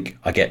job, I think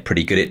I get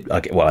pretty good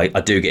at.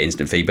 I do get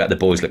instant feedback. The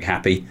boys look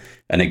happy,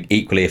 and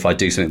equally, if I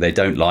do something they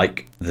don't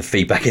like, the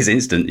feedback is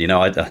instant.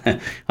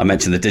 I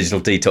mentioned the digital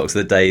detox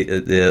the day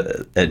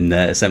in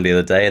assembly the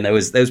other day, and there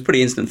was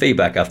pretty instant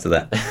feedback after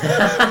that.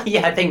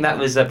 Yeah, I think that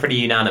was pretty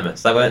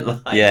unanimous. I won't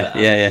lie.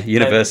 Yeah,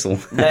 universal.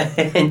 No,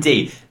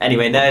 indeed.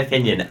 Anyway, no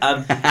opinion.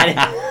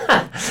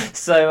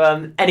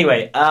 So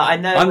anyway, I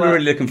know I'm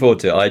really looking forward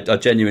to it. I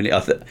genuinely,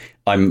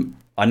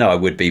 I know I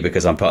would be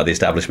because I'm part of the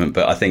establishment,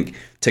 but I think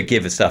to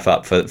give the stuff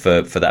up for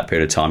that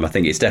period of time, I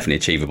think it's definitely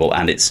achievable,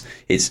 and it's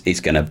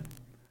going to.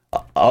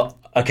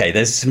 Okay,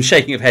 there's some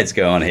shaking of heads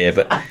going on here,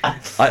 but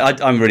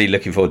I'm really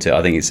looking forward to it.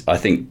 I think it's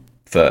going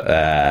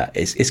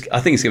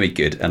to be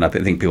good, and I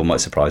think people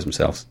might surprise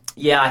themselves.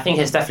 Yeah, I think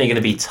it's definitely going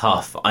to be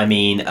tough. I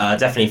mean,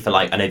 definitely for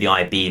I know the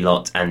IB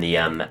lot and the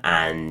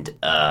and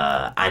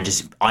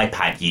just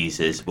iPad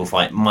users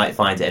might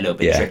find it a little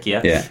bit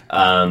trickier. Yeah.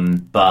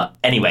 But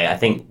anyway, I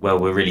think we'll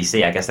really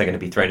see. I guess they're going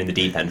to be thrown in the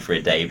deep end for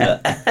a day,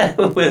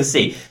 but we'll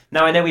see.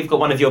 Now I know we've got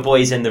one of your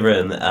boys in the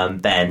room,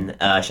 Ben.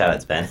 Shout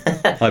out to Ben.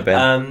 Hi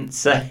Ben.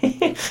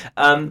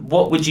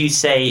 What would you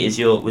say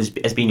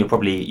has been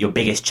probably your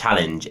biggest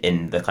challenge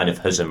in the kind of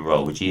Husm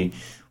role? Would you?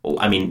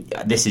 I mean,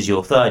 this is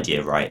your third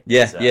year, right?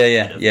 Yeah.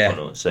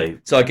 So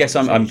I guess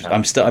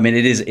I'm still. I mean,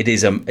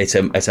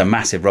 it's a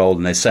massive role,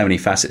 and there's so many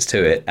facets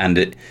to it, and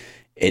it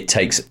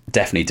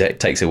definitely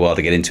takes a while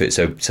to get into it.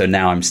 So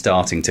now I'm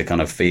starting to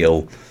kind of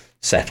feel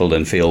settled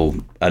and feel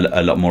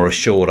a lot more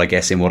assured, I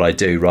guess, in what I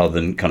do, rather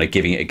than kind of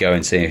giving it a go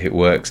and seeing if it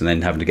works, and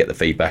then having to get the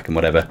feedback and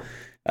whatever.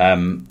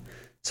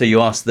 So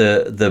you asked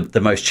the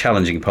most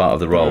challenging part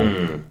of the role.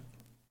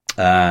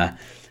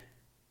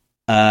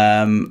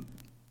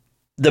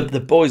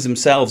 The boys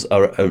themselves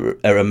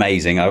are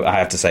amazing. I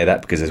have to say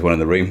that because there's one in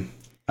the room.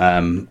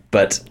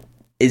 But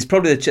it's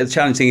probably the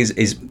challenging thing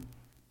is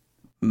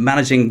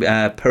managing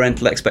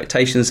parental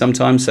expectations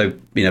sometimes. So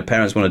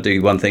parents want to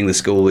do one thing, the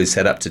school is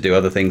set up to do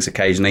other things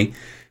occasionally.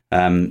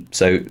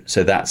 So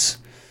that's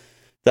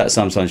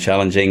sometimes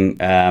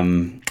challenging.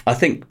 I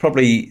think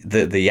probably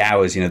the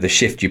hours, the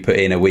shift you put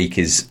in a week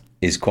is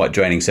quite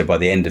draining. So by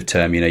the end of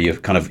term,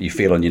 you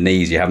feel on your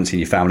knees. You haven't seen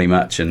your family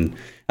much, and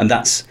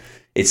that's.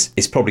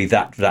 It's probably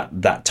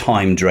that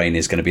time drain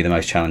is going to be the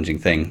most challenging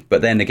thing.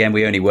 But then again,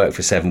 we only work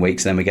for 7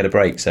 weeks, and then we get a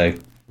break. So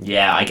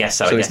yeah, I guess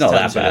so. So it's not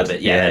that bad.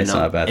 It's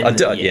not that bad. And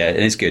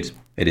it's good.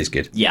 It is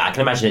good. Yeah, I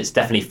can imagine it's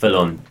definitely full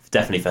on.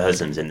 Definitely for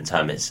husbands in the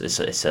term,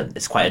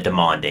 it's quite a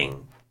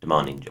demanding.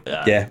 Job,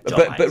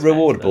 but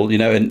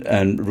rewardable,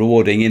 and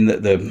rewarding in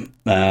that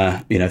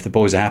if the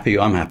boys are happy,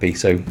 I'm happy.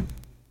 So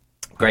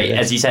great,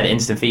 as you said,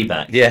 instant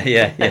feedback.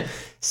 Yeah.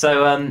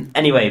 So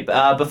anyway,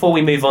 before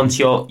we move on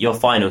to your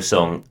final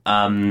song,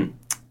 in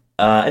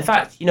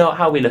fact,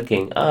 how are we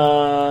looking?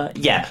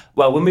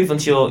 We'll move on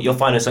to your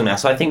final song now.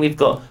 So I think we've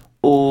got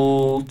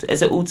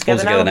is it all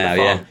together now? Now,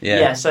 yeah.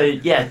 Yeah. So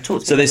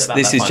talk to me this about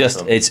that is just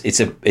song.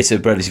 it's a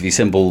relatively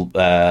simple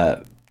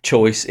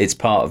choice. It's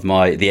part of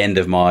the end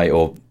of my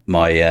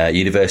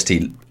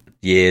university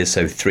years.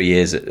 So 3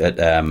 years at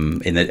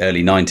in the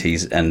early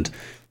 90s, and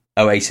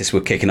Oasis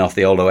were kicking off.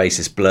 The old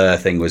Oasis Blur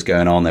thing was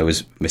going on. There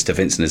was Mr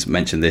Vincent has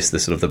mentioned this, the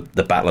sort of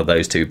the battle of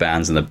those two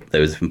bands, and there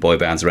was some boy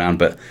bands around.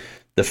 But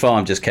The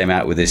Farm just came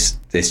out with this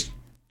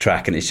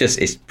track, and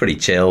it's pretty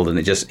chilled, and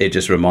it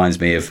just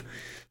reminds me of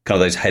kind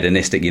of those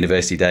hedonistic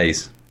university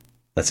days.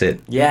 That's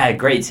it. Yeah,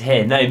 great to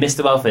hear. No,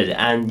 Mr Welford,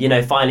 and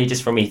finally,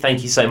 just from me,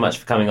 thank you so much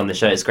for coming on the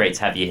show. It's great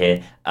to have you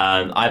here.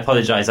 I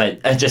apologise,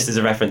 just as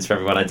a reference for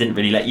everyone, I didn't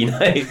really let you know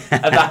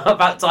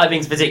about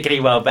timings particularly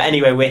well, but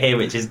anyway, we're here,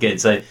 which is good.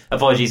 So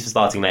apologies for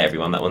starting late,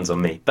 everyone. That one's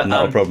on me. But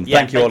not a problem. Yeah,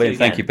 thank you, Ollie, and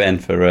thank you, Ben,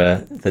 for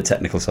the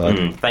technical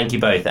side. Thank you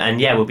both, and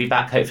we'll be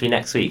back hopefully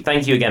next week.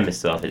 Thank you again,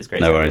 Mr Welford. It's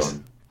great. No to worries. have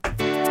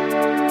you on.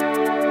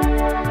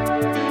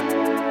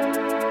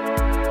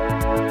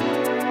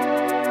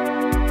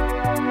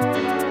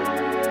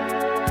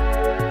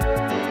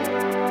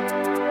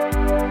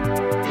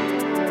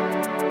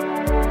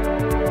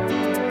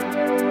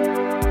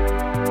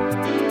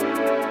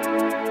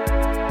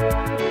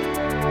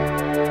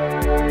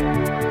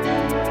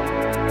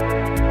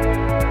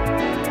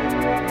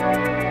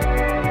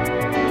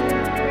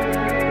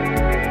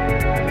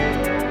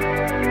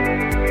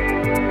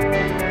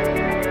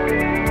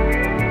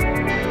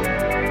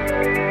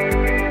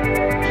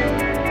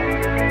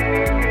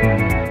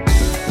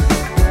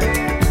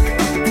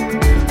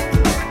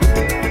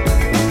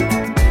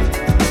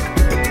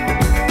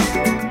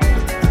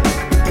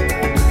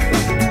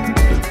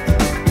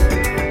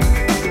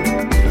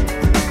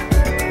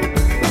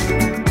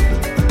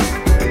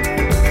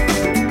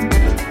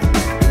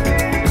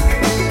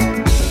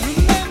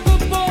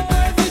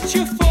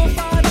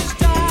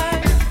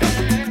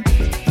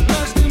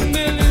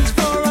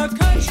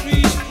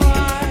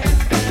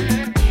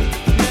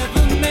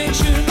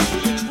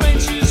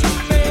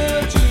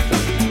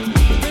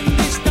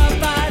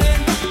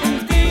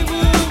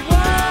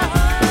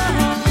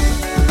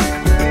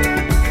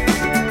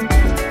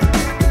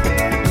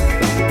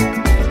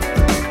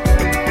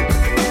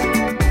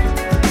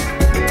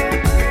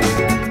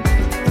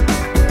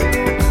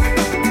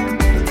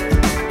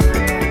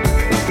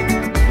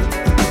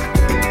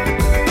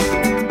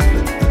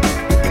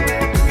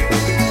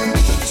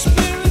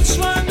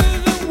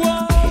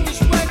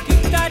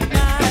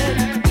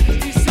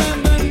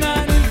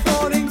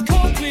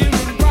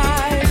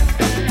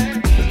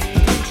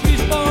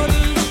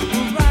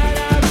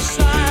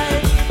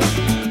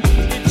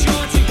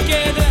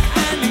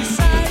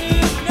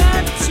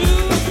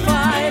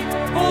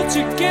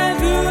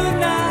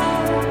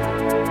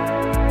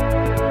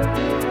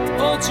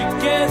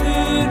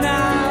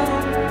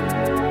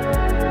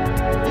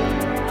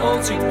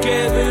 all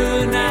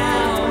together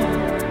now,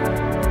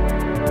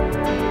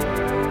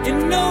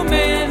 in no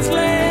man's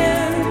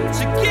land,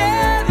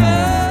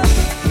 together,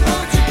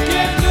 all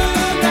together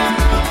now,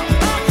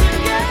 all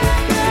together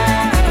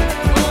now,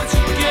 all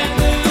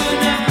together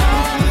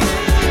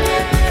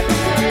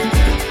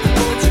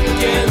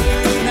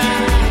now,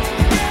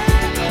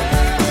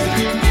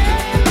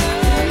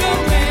 in no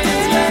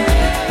man's land.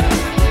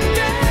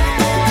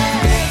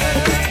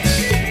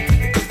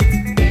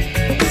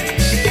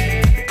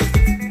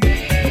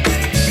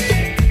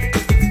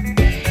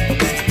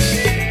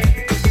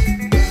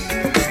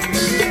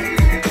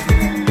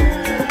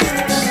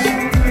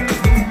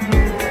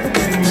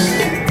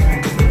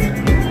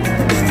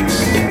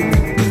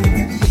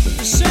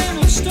 The same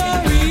old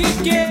story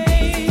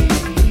again.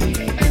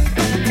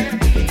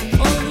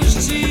 All those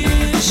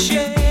tears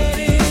shed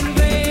in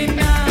vain.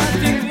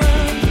 Nothing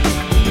won,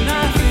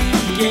 nothing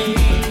gained.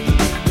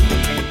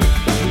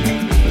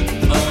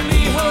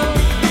 Only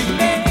hope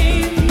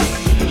remains.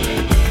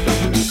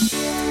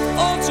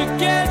 All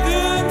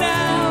together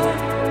now.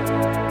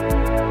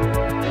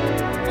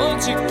 All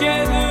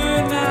together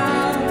now.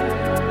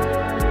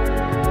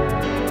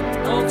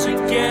 All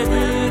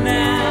together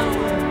now.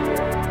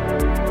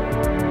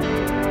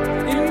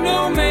 In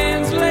no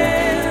man's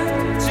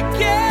land,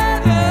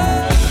 together,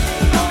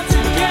 all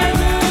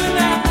together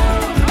now,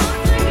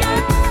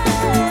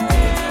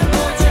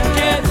 all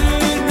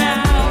together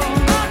now,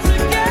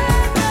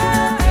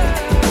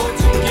 all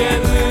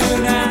together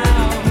now,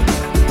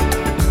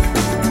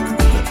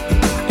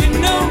 in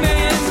no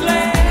man's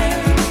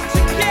land,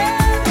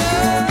 together,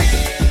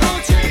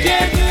 all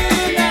together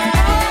now,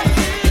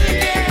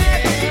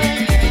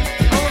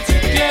 all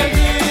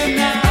together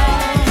now.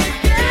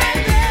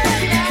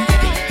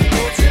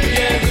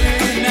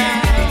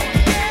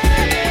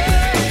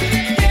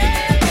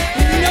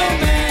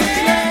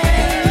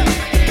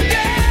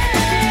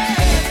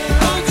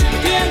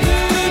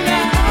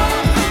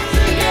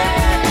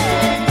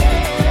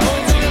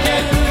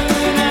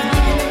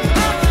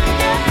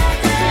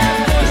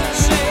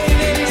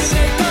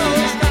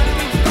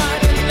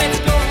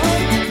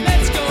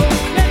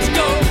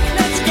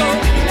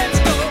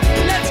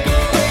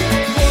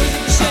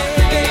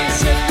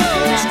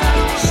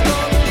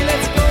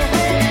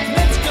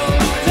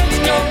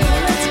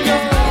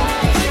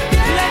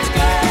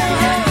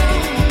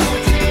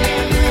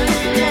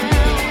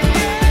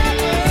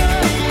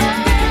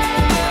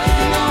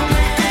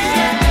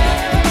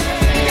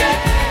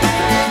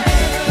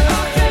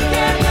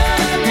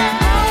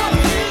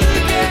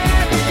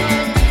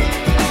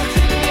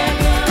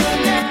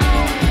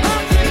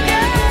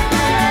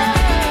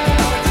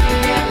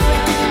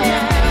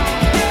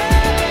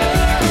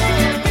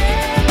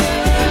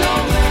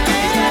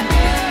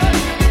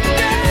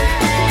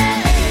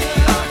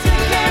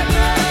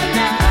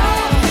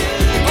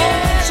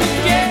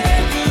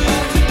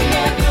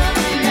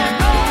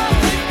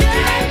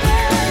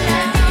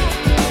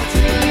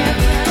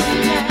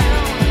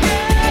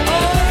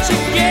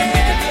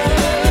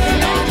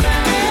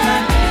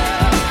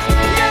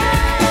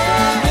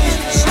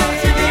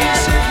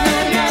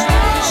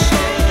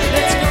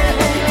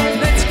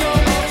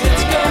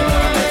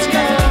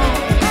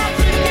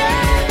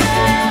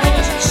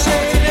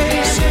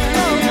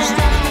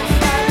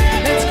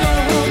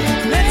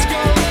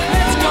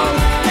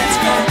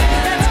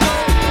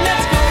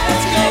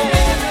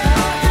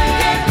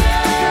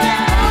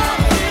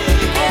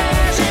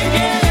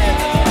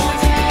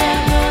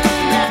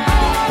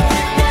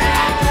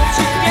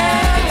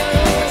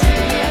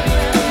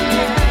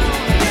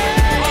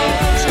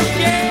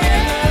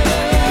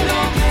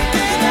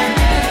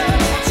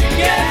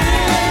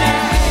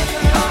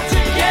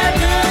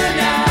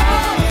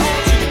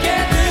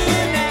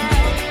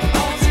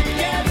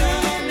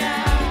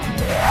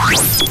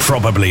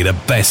 Probably the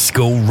best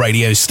school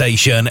radio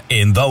station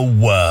in the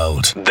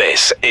world.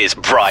 This is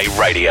Bry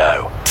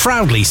Radio.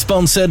 Proudly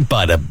sponsored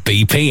by the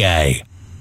BPA.